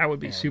 Dude, that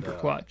would be super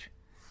clutch.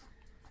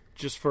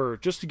 Just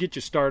to get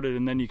you started,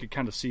 and then you could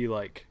kind of see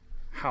like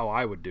how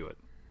I would do it.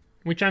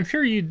 Which I'm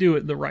sure you'd do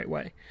it the right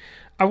way.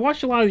 I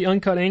watched a lot of the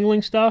uncut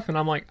angling stuff, and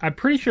I'm like, I'm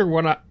pretty sure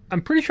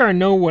I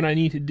know what I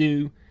need to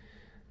do.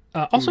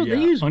 Also, they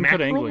use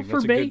uncut mackerel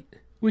for bait,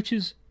 which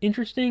is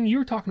interesting. You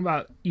were talking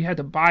about you had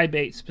to buy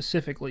bait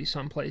specifically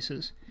some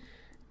places,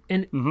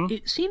 and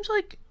it seems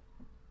like,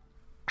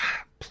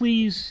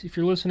 please, if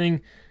you're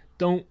listening,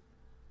 don't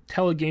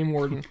tell a game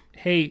warden,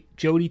 hey,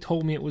 Jody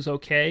told me it was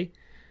okay.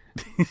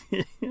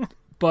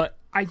 But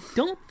I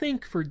don't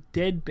think for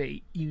dead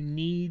bait you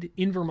need,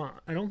 in Vermont,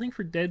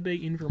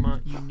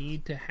 you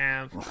need to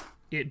have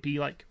it be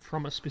like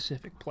from a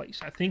specific place.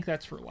 I think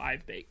that's for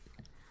live bait.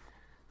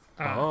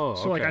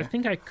 So like I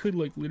think I could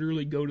like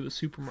literally go to the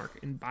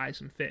supermarket and buy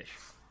some fish.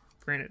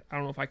 Granted, I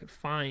don't know if I could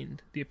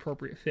find the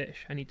appropriate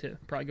fish. I need to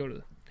probably go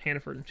to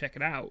Hannaford and check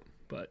it out,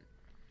 but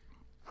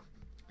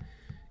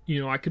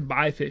you know, I could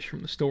buy fish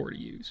from the store to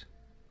use.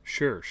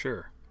 Sure.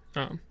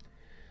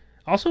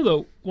 Also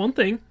though, one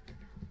thing,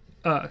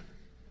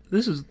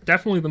 this is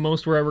definitely the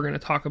most we're ever going to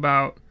talk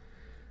about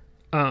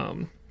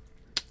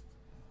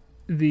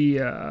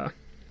this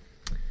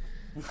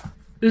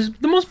is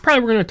the most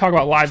probably we're going to talk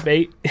about live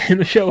bait in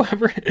the show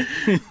ever.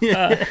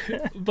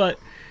 But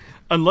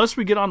unless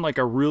we get on like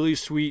a really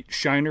sweet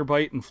shiner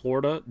bite in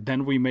Florida,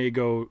 then we may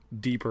go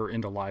deeper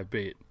into live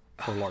bait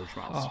for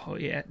largemouths. Oh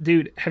yeah,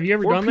 dude, have you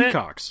ever done that?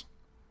 Peacocks.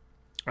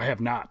 I have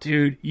not.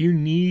 Dude, you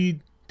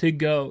need to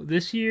go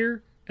this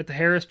year at the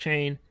Harris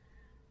Chain.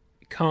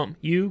 Come,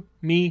 you,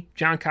 me,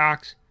 John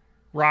Cox,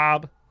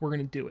 Rob, we're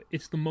going to do it.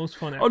 It's the most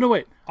fun ever. Oh, no,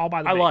 wait. All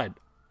by the I bait. lied.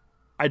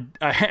 I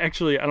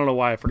actually, I don't know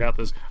why I forgot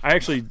this. I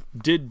actually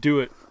did do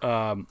it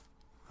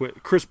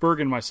with Chris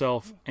Bergen,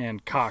 myself,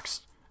 and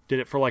Cox did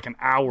it for like an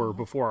hour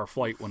before our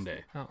flight one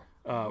day.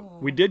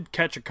 We did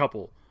catch a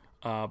couple,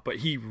 but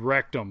he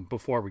wrecked them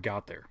before we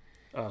got there.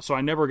 So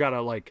I never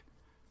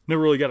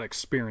really got to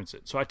experience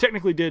it. So I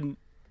technically did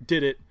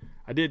it.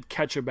 I did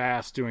catch a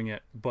bass doing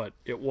it, but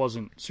it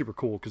wasn't super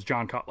cool because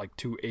John caught like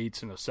 2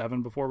 8s and a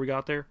 7 before we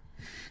got there.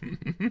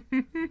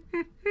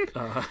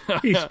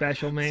 He's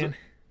special, man.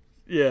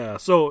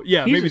 So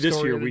He's maybe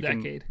this year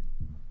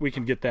we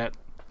can get that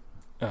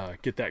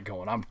get that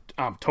going.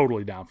 I'm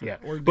totally down for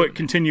that. But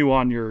continue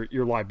on your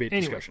live bait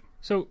discussion.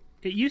 So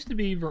it used to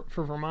be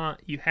for Vermont,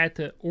 you had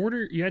to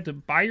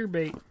buy your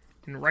bait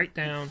and write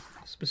down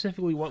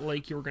specifically what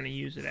lake you were going to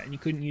use it at, and you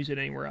couldn't use it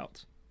anywhere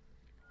else.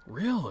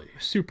 Really?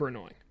 Super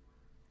annoying.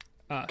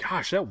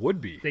 Gosh, that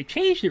would be. They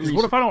changed it recently.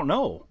 What if I don't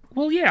know?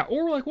 Well, yeah,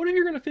 or like, what if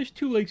you're going to fish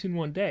 2 lakes in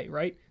one day,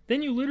 right?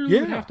 Then you literally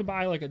would have to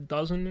buy like 1.5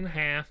 dozen,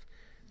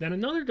 then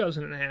another 1.5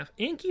 dozen,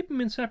 and keep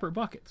them in separate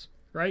buckets,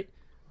 right?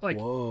 Like,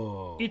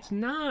 whoa. It's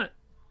not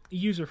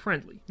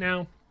user-friendly.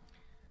 Now,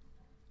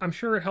 I'm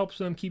sure it helps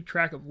them keep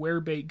track of where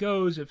bait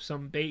goes. If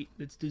some bait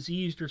that's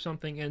diseased or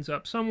something ends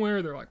up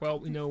somewhere, they're like, well,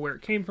 we know where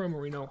it came from,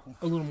 or we know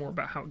a little more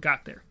about how it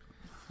got there.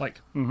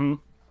 Like, I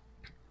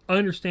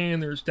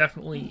understand there's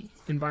definitely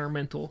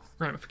environmental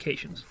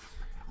ramifications.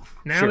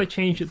 Now they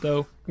changed it,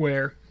 though,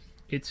 where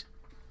it's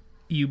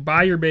you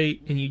buy your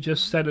bait and you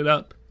just set it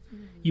up.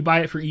 You buy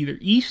it for either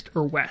east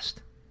or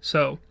west.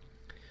 So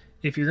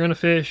if you're going to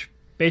fish,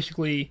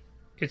 basically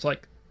it's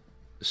like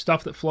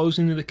stuff that flows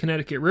into the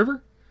Connecticut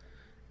River,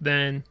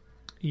 then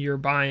you're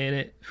buying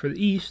it for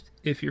the east.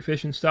 If you're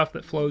fishing stuff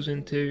that flows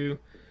into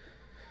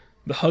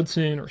the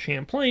Hudson or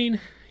Champlain,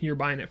 you're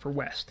buying it for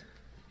west.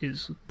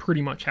 Is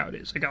pretty much how it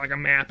is. I got like a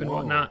map and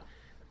whatnot.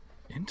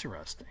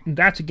 Interesting.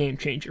 That's a game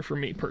changer for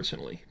me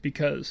personally,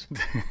 because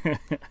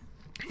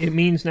it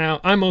means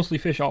now I mostly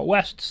fish all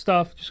west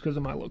stuff just because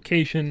of my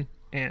location,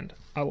 and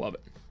I love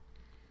it.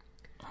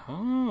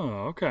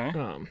 Oh, okay.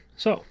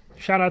 So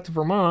shout out to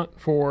Vermont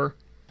for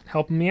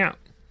helping me out.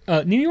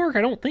 New York,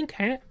 I don't think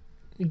had.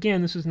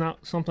 Again, this is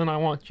not something I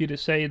want you to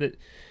say that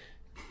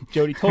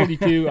Jody told you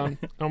to.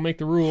 I'll make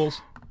the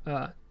rules.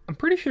 I'm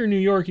pretty sure New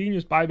York, you can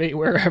just buy bait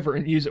wherever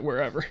and use it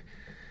wherever.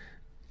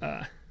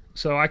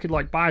 So I could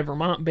like buy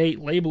Vermont bait,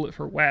 label it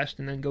for West,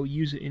 and then go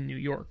use it in New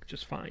York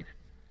just fine.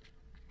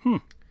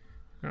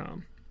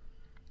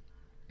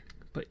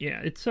 But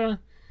yeah, it's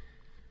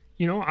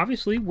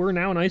obviously we're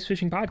now an ice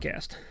fishing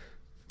podcast.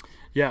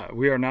 Yeah,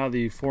 we are now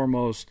the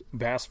foremost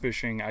bass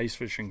fishing, ice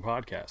fishing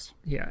podcast.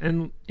 Yeah,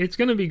 and it's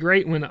going to be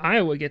great when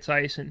Iowa gets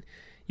ice and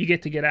you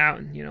get to get out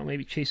and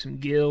maybe chase some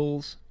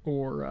gills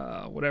or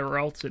whatever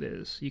else it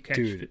is you catch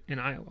in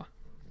Iowa.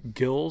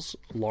 Gills,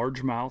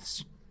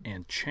 largemouths,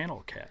 and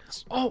channel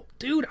cats. Oh,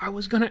 dude, I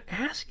was going to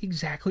ask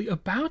exactly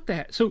about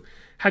that. So,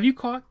 have you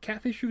caught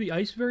catfish through the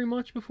ice very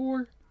much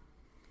before?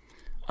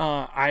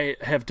 I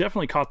have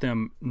definitely caught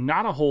them,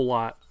 not a whole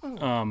lot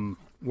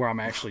where I'm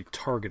actually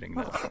targeting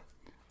them.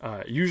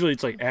 Usually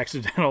it's like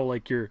accidental,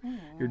 like you're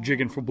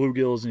jigging for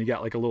bluegills and you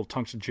got like a little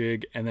tungsten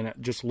jig, and then it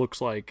just looks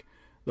like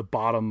the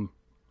bottom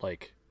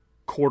like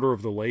quarter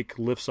of the lake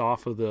lifts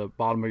off of the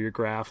bottom of your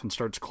graph and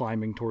starts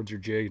climbing towards your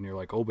jig, and you're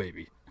like, oh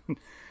baby,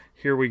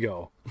 here we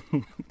go.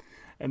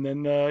 And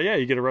then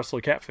you get a rest of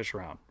the catfish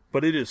around.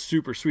 But it is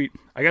super sweet.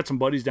 I got some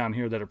buddies down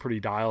here that are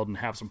pretty dialed and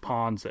have some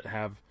ponds that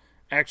have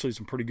actually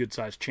some pretty good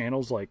sized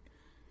channels, like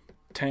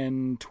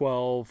 10,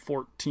 12,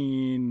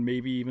 14,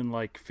 maybe even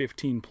like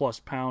 15 plus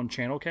pound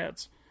channel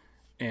cats.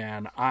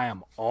 And I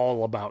am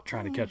all about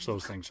trying to catch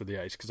those things with the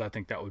ice because I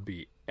think that would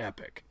be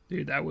epic.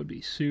 Dude, that would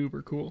be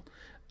super cool.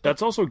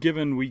 That's also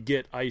given we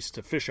get ice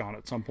to fish on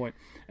at some point.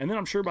 And then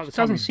I'm sure by the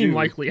time doesn't seem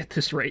likely at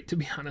this rate, to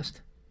be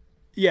honest.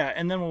 Yeah,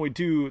 and then when we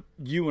do,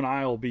 you and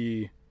I will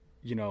be,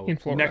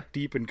 neck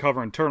deep in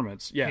covering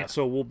tournaments. Yeah,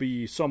 so we'll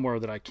be somewhere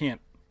that I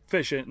can't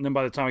fish it. And then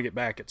by the time I get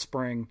back, it's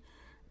spring.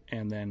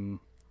 And then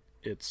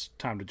it's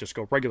time to just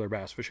go regular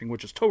bass fishing,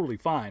 which is totally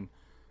fine.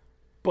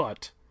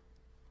 But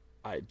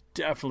I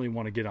definitely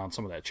want to get on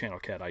some of that channel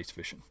cat ice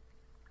fishing.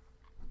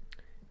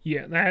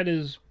 Yeah, that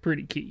is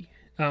pretty key.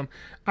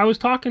 I was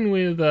talking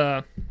with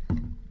a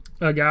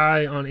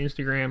guy on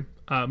Instagram,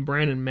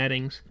 Brandon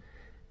Meddings,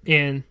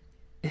 and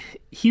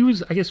he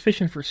was, I guess,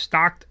 fishing for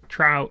stocked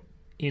trout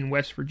in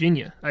West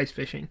Virginia, ice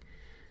fishing.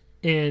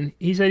 And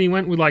he said he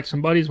went with like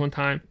some buddies one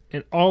time,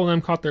 and all of them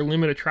caught their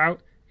limit of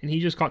trout, and he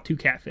just caught 2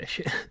 catfish.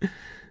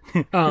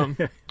 Or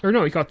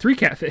no, he caught 3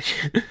 catfish.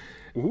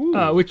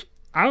 Which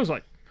I was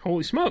like,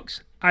 holy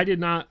smokes. I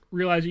did not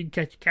realize you could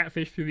catch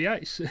catfish through the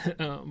ice.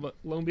 But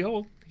lo and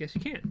behold, I guess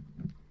you can.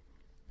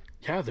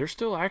 Yeah, they're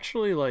still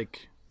actually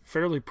like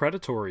fairly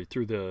predatory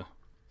through the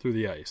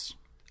ice.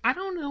 I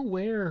don't know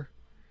where.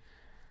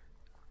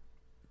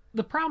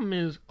 The problem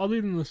is, other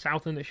than the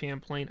south end of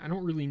Champlain, I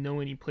don't really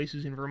know any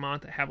places in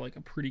Vermont that have like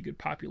a pretty good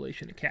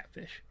population of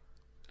catfish.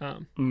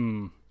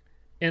 And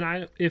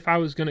if I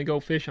was going to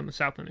go fish on the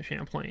south end of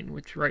Champlain,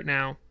 which right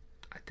now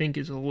I think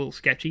is a little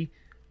sketchy,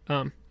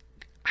 I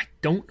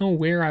don't know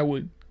where I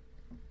would.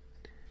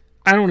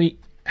 I don't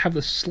have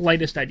the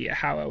slightest idea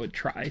how I would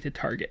try to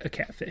target a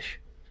catfish.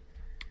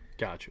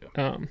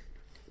 Gotcha.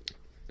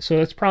 So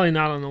that's probably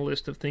not on the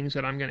list of things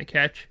that I'm going to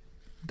catch.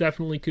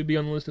 Definitely could be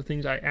on the list of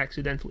things I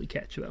accidentally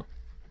catch, though.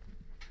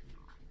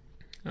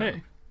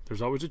 Hey,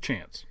 there's always a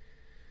chance.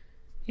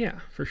 Yeah,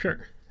 for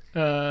sure.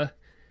 I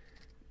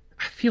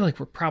feel like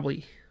we're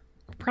probably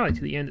to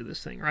the end of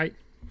this thing, right?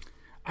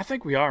 I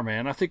think we are,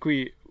 man. I think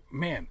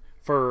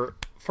for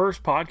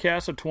first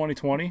podcast of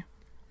 2020,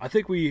 I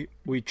think we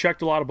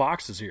checked a lot of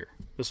boxes here.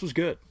 This was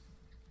good.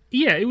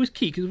 Yeah, it was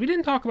key because we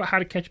didn't talk about how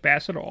to catch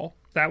bass at all.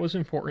 That was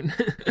important.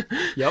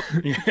 Yep.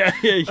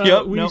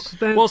 Yep.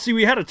 Well, see,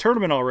 we had a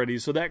tournament already,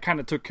 so that kind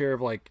of took care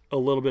of like a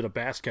little bit of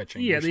bass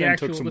catching. Yeah, which the then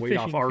actual took some the weight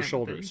off fishing our kind of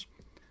shoulders.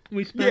 thing.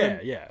 We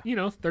spent,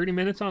 Yeah. 30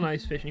 minutes on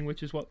ice fishing,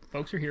 which is what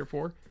folks are here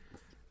for.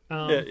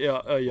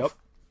 Yep.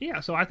 Yeah,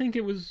 so I think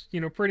it was,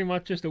 pretty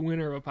much just a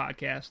winner of a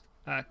podcast.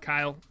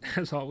 Kyle,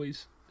 as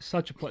always,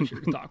 such a pleasure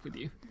to talk with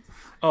you.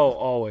 Oh,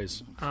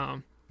 always.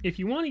 If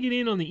you want to get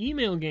in on the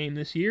email game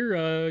this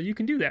year, you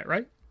can do that,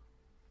 right?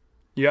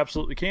 You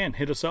absolutely can.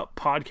 Hit us up,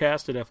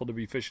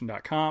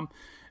 podcast@flwfishing.com.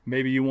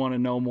 Maybe you want to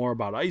know more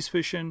about ice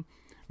fishing.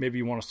 Maybe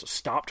you want us to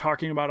stop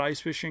talking about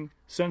ice fishing.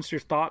 Send us your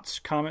thoughts,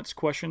 comments,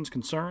 questions,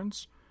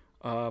 concerns.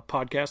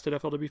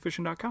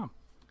 Podcast@flwfishing.com.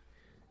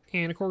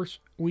 And, of course,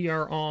 we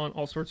are on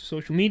all sorts of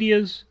social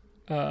medias.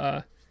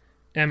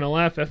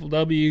 MLF,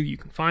 FLW, you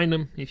can find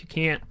them. If you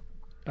can't,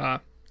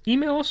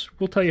 email us.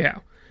 We'll tell you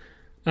how.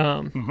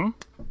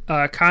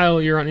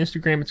 Kyle, you're on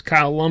Instagram. It's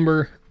Kyle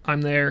Lumber.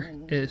 I'm there.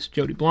 It's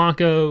Jody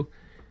Blanco.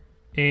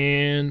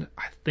 And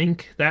I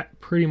think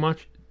that pretty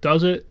much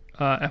does it.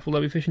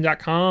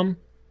 FLWfishing.com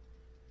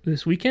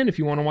this weekend if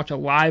you want to watch a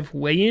live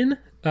weigh-in.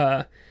 We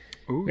got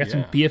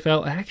some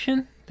BFL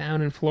action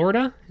down in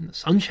Florida in the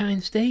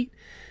Sunshine State.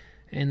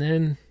 And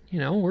then,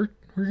 we're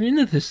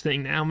into this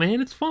thing now,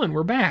 man. It's fun.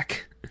 We're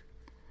back.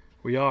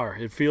 We are.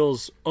 It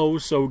feels oh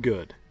so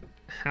good.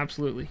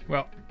 Absolutely.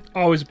 Well,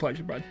 always a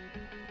pleasure, bud.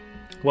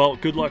 Well,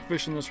 good luck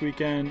fishing this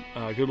weekend.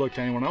 Good luck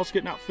to anyone else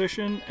getting out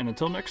fishing. And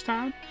until next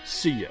time,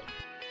 see ya.